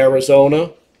 overlooking the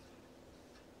Arizona,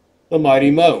 the Mighty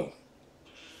Mo.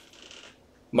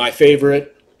 My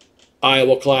favorite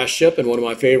Iowa class ship and one of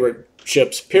my favorite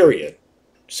ships, period.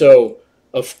 So,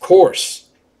 of course,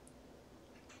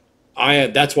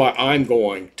 that's why I'm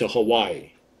going to Hawaii.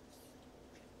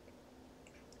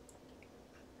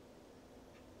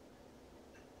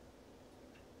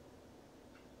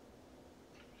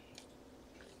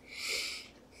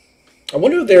 I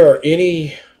wonder if there are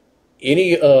any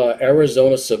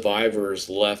Arizona survivors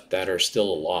left that are still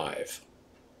alive.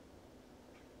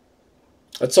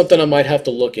 That's something I might have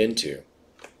to look into.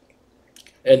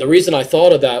 And the reason I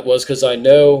thought of that was because I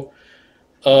know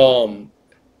um,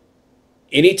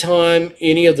 anytime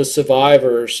any of the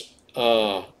survivors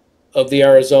of the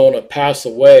Arizona pass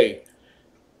away,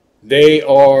 they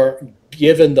are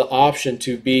given the option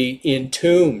to be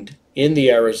entombed in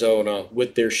the Arizona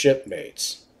with their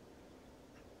shipmates.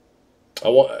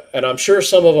 And I'm sure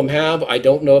some of them have. I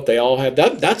don't know if they all have.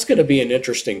 That's going to be an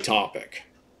interesting topic.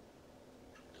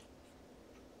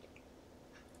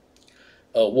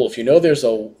 Wolf, there's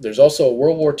also a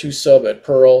World War II sub at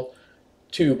Pearl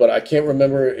too, but I can't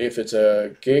remember if it's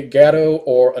a Gatto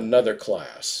or another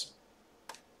class.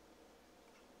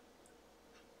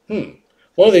 One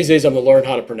of these days I'm going to learn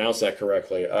how to pronounce that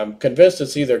correctly. I'm convinced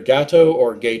it's either Gatto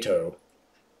or Gato.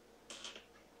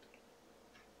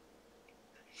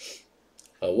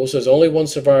 Wolf says only one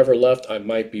survivor left. I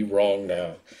might be wrong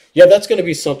now. Yeah, that's going to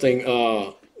be something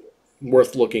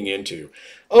worth looking into.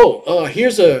 Oh,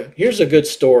 here's a good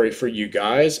story for you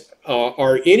guys.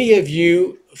 Are any of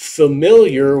you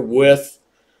familiar with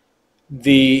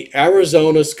the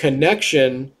Arizona's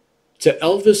connection to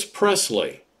Elvis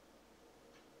Presley?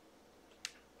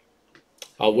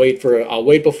 I'll wait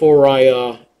before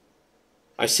I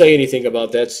say anything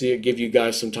about that. See, give you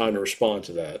guys some time to respond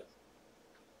to that.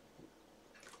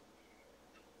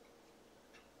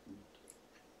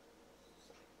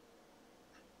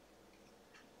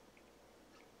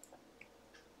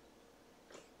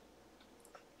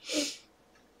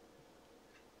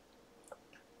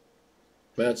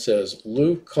 Matt says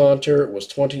Lou Conter was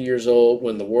 20 years old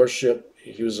when the warship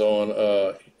he was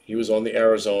on. He was on the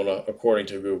Arizona, according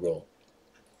to Google.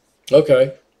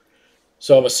 Okay,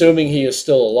 so I'm assuming he is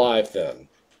still alive then.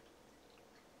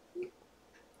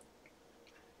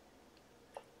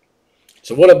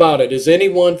 So what about it? Is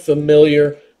anyone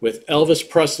familiar with Elvis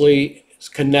Presley's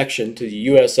connection to the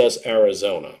USS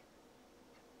Arizona?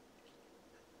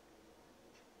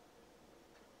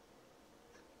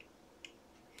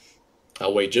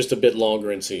 I'll wait just a bit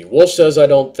longer and see. Wolf says I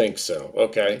don't think so.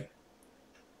 Okay.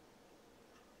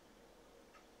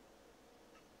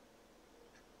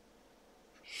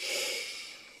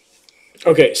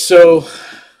 Okay, so,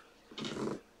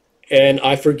 and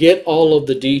I forget all of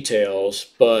the details,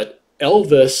 but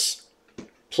Elvis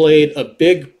played a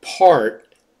big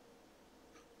part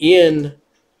in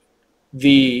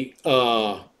the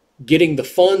getting the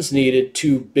funds needed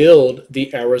to build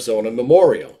the Arizona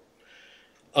Memorial.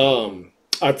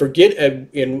 I forget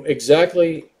in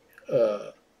exactly.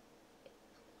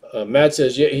 Matt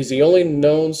says, yeah, he's the only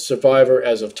known survivor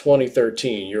as of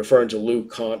 2013. You're referring to Lou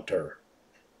Conter.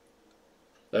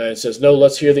 And it says, no,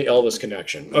 let's hear the Elvis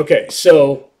connection. Okay,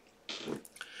 so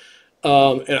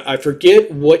and I forget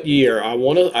what year.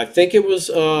 I think it was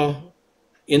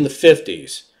in the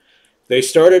 50s. They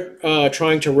started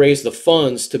trying to raise the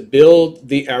funds to build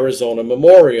the Arizona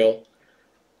Memorial,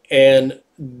 and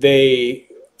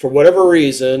for whatever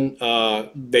reason,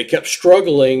 they kept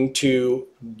struggling to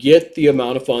get the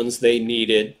amount of funds they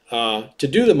needed to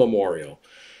do the memorial.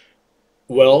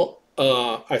 Well,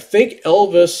 I think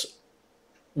Elvis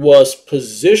was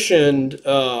positioned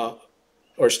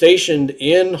or stationed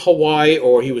in Hawaii,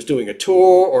 or he was doing a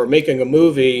tour or making a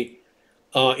movie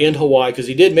in Hawaii, because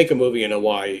he did make a movie in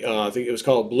Hawaii. I think it was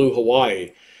called Blue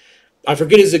Hawaii. I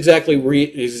forget his exact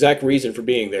reason for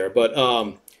being there,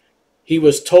 but he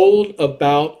was told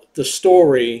about the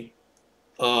story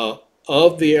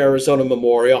of the Arizona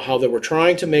Memorial, how they were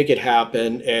trying to make it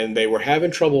happen, and they were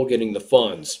having trouble getting the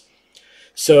funds.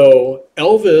 So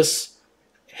Elvis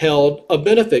held a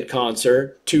benefit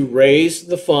concert to raise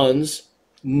the funds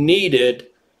needed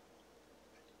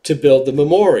to build the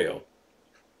memorial.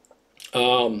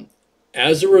 Um,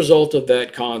 as a result of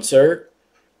that concert,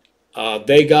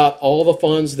 they got all the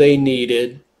funds they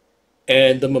needed,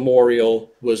 and the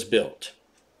memorial was built.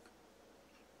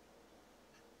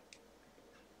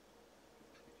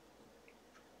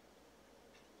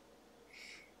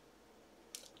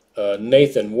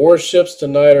 Nathan, warships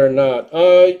tonight or not?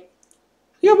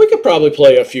 Yeah, we could probably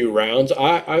play a few rounds.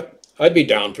 I'd be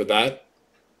down for that.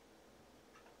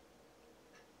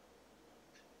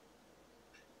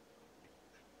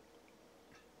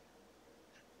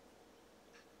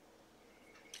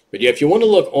 But yeah, if you want to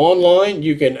look online,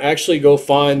 you can actually go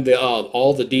find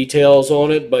all the details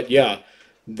on it. But yeah,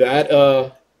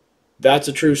 that that's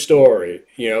a true story.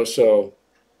 So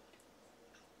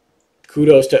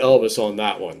kudos to Elvis on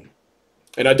that one.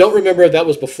 And I don't remember if that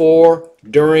was before,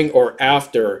 during, or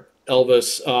after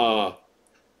Elvis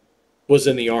was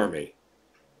in the army.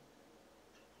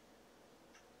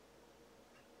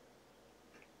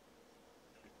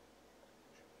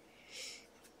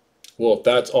 Well,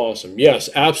 that's awesome. Yes,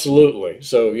 absolutely.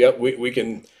 So, yep, we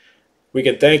can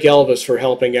thank Elvis for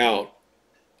helping out.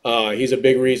 He's a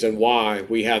big reason why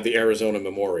we have the Arizona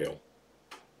Memorial.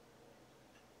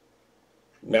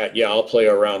 Matt, yeah, I'll play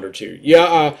a round or two.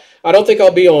 Yeah, I don't think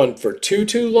I'll be on for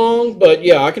too long, but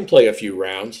yeah, I can play a few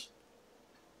rounds.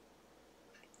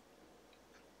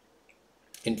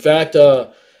 In fact,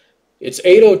 it's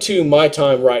 8:02 my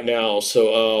time right now,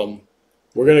 so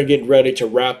we're gonna get ready to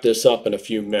wrap this up in a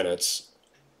few minutes.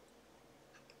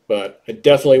 But I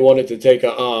definitely wanted to take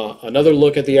another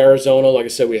look at the Arizona. Like I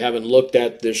said, we haven't looked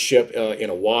at this ship in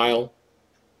a while.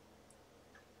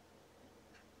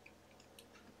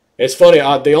 It's funny.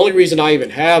 The only reason I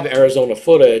even have Arizona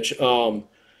footage,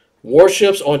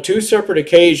 warships on two separate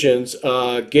occasions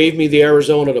gave me the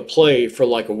Arizona to play for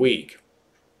like a week.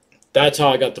 That's how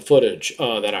I got the footage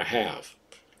that I have.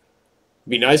 It'd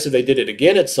be nice if they did it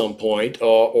again at some point,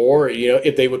 or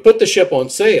if they would put the ship on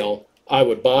sale, I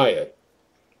would buy it.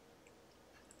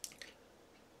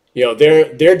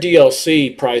 Their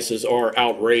DLC prices are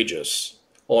outrageous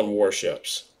on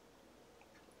warships.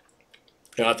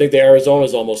 I think the Arizona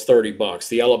is almost $30.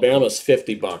 The Alabama's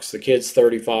 $50. The kid's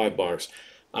 $35.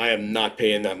 I am not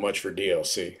paying that much for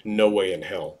DLC. No way in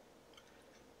hell.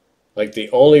 Like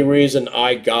the only reason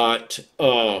I got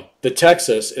the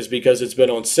Texas is because it's been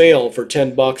on sale for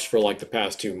 $10 for like the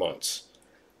past 2 months.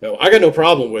 No, I got no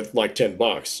problem with like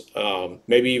 $10,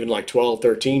 maybe even like $12,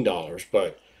 $13,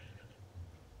 but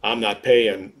I'm not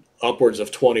paying upwards of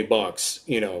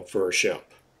 $20, for a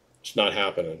ship. It's not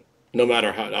happening. No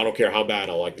matter how, I don't care how bad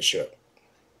I like the ship.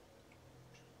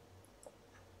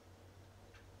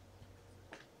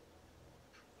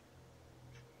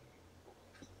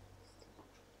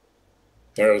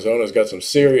 Arizona's got some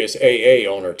serious AA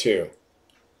on her too.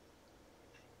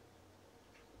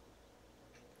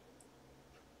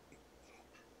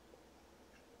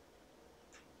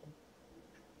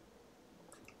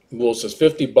 Well, it says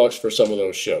 $50 for some of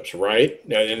those ships, right?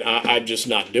 And I'm just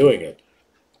not doing it.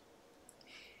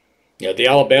 Yeah, the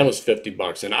Alabama's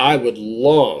 $50, and I would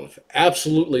love,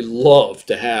 absolutely love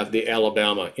to have the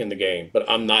Alabama in the game, but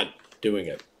I'm not doing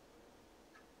it.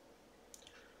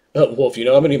 Wolf, you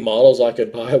know how many models I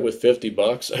could buy with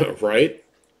 $50, right?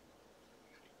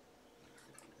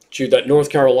 Shoot, that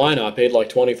North Carolina I paid like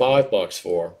 $25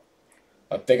 for.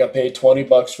 I think I paid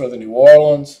 $20 for the New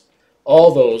Orleans.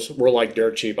 All those were like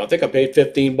dirt cheap. I think I paid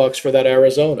 $15 for that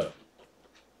Arizona.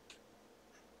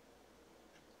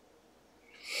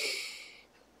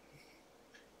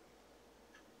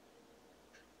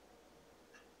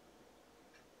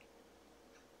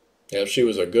 Yeah, she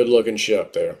was a good looking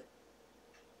ship there.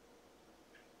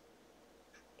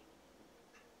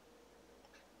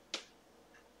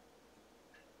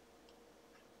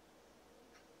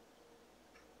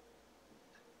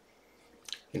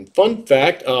 And fun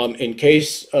fact, in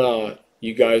case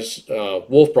you guys,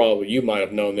 Wolf, probably you might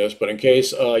have known this, but in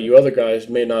case you other guys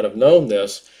may not have known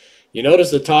this, you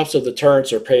notice the tops of the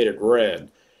turrets are painted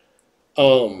red.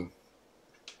 Um,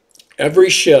 every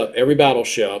ship, every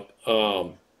battleship,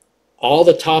 all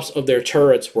the tops of their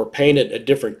turrets were painted a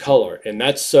different color, and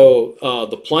that's so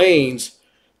the planes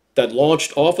that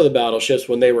launched off of the battleships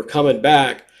when they were coming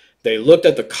back, they looked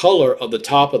at the color of the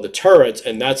top of the turrets,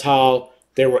 and that's how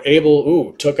they were able.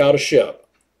 Ooh, took out a ship.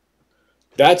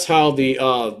 That's how the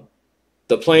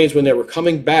planes, when they were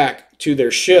coming back to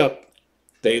their ship,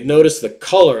 they noticed the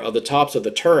color of the tops of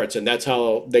the turrets, and that's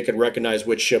how they could recognize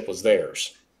which ship was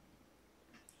theirs.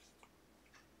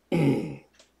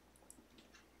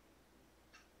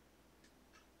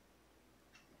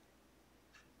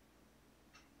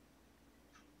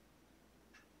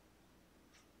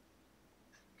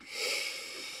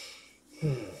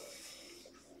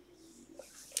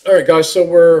 All right, guys. So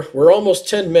we're almost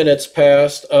 10 minutes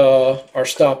past our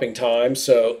stopping time.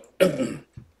 So let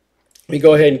me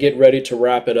go ahead and get ready to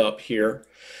wrap it up here.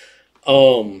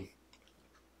 Um,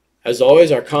 as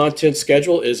always, our content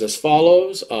schedule is as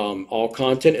follows. All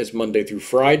content is Monday through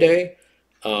Friday.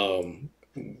 Um,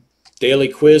 Daily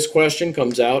quiz question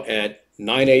comes out at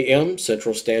 9 a.m.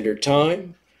 Central Standard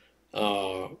Time.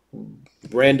 Uh,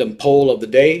 Random poll of the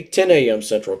day, 10 a.m.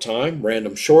 Central Time.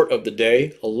 Random short of the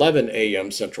day, 11 a.m.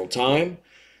 Central Time.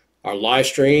 Our live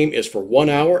stream is for 1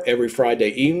 hour every Friday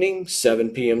evening, 7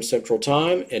 p.m. Central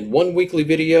Time, and one weekly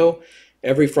video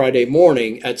every Friday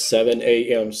morning at 7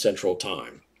 a.m. Central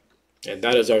Time. And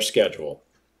that is our schedule.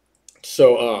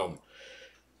 So,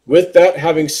 with that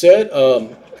having said,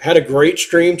 had a great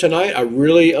stream tonight. I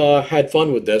really had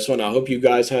fun with this one. I hope you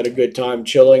guys had a good time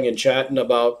chilling and chatting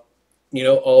about,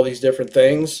 all these different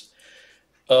things.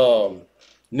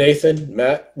 Nathan,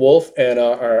 Matt, Wolf, and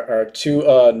our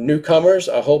two newcomers.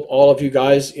 I hope all of you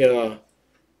guys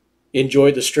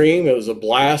enjoyed the stream. It was a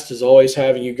blast, as always,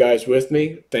 having you guys with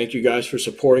me. Thank you guys for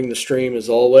supporting the stream, as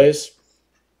always.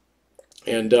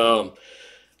 And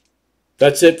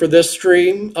that's it for this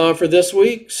stream for this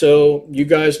week. So you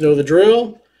guys know the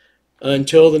drill.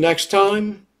 Until the next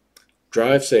time,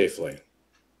 drive safely.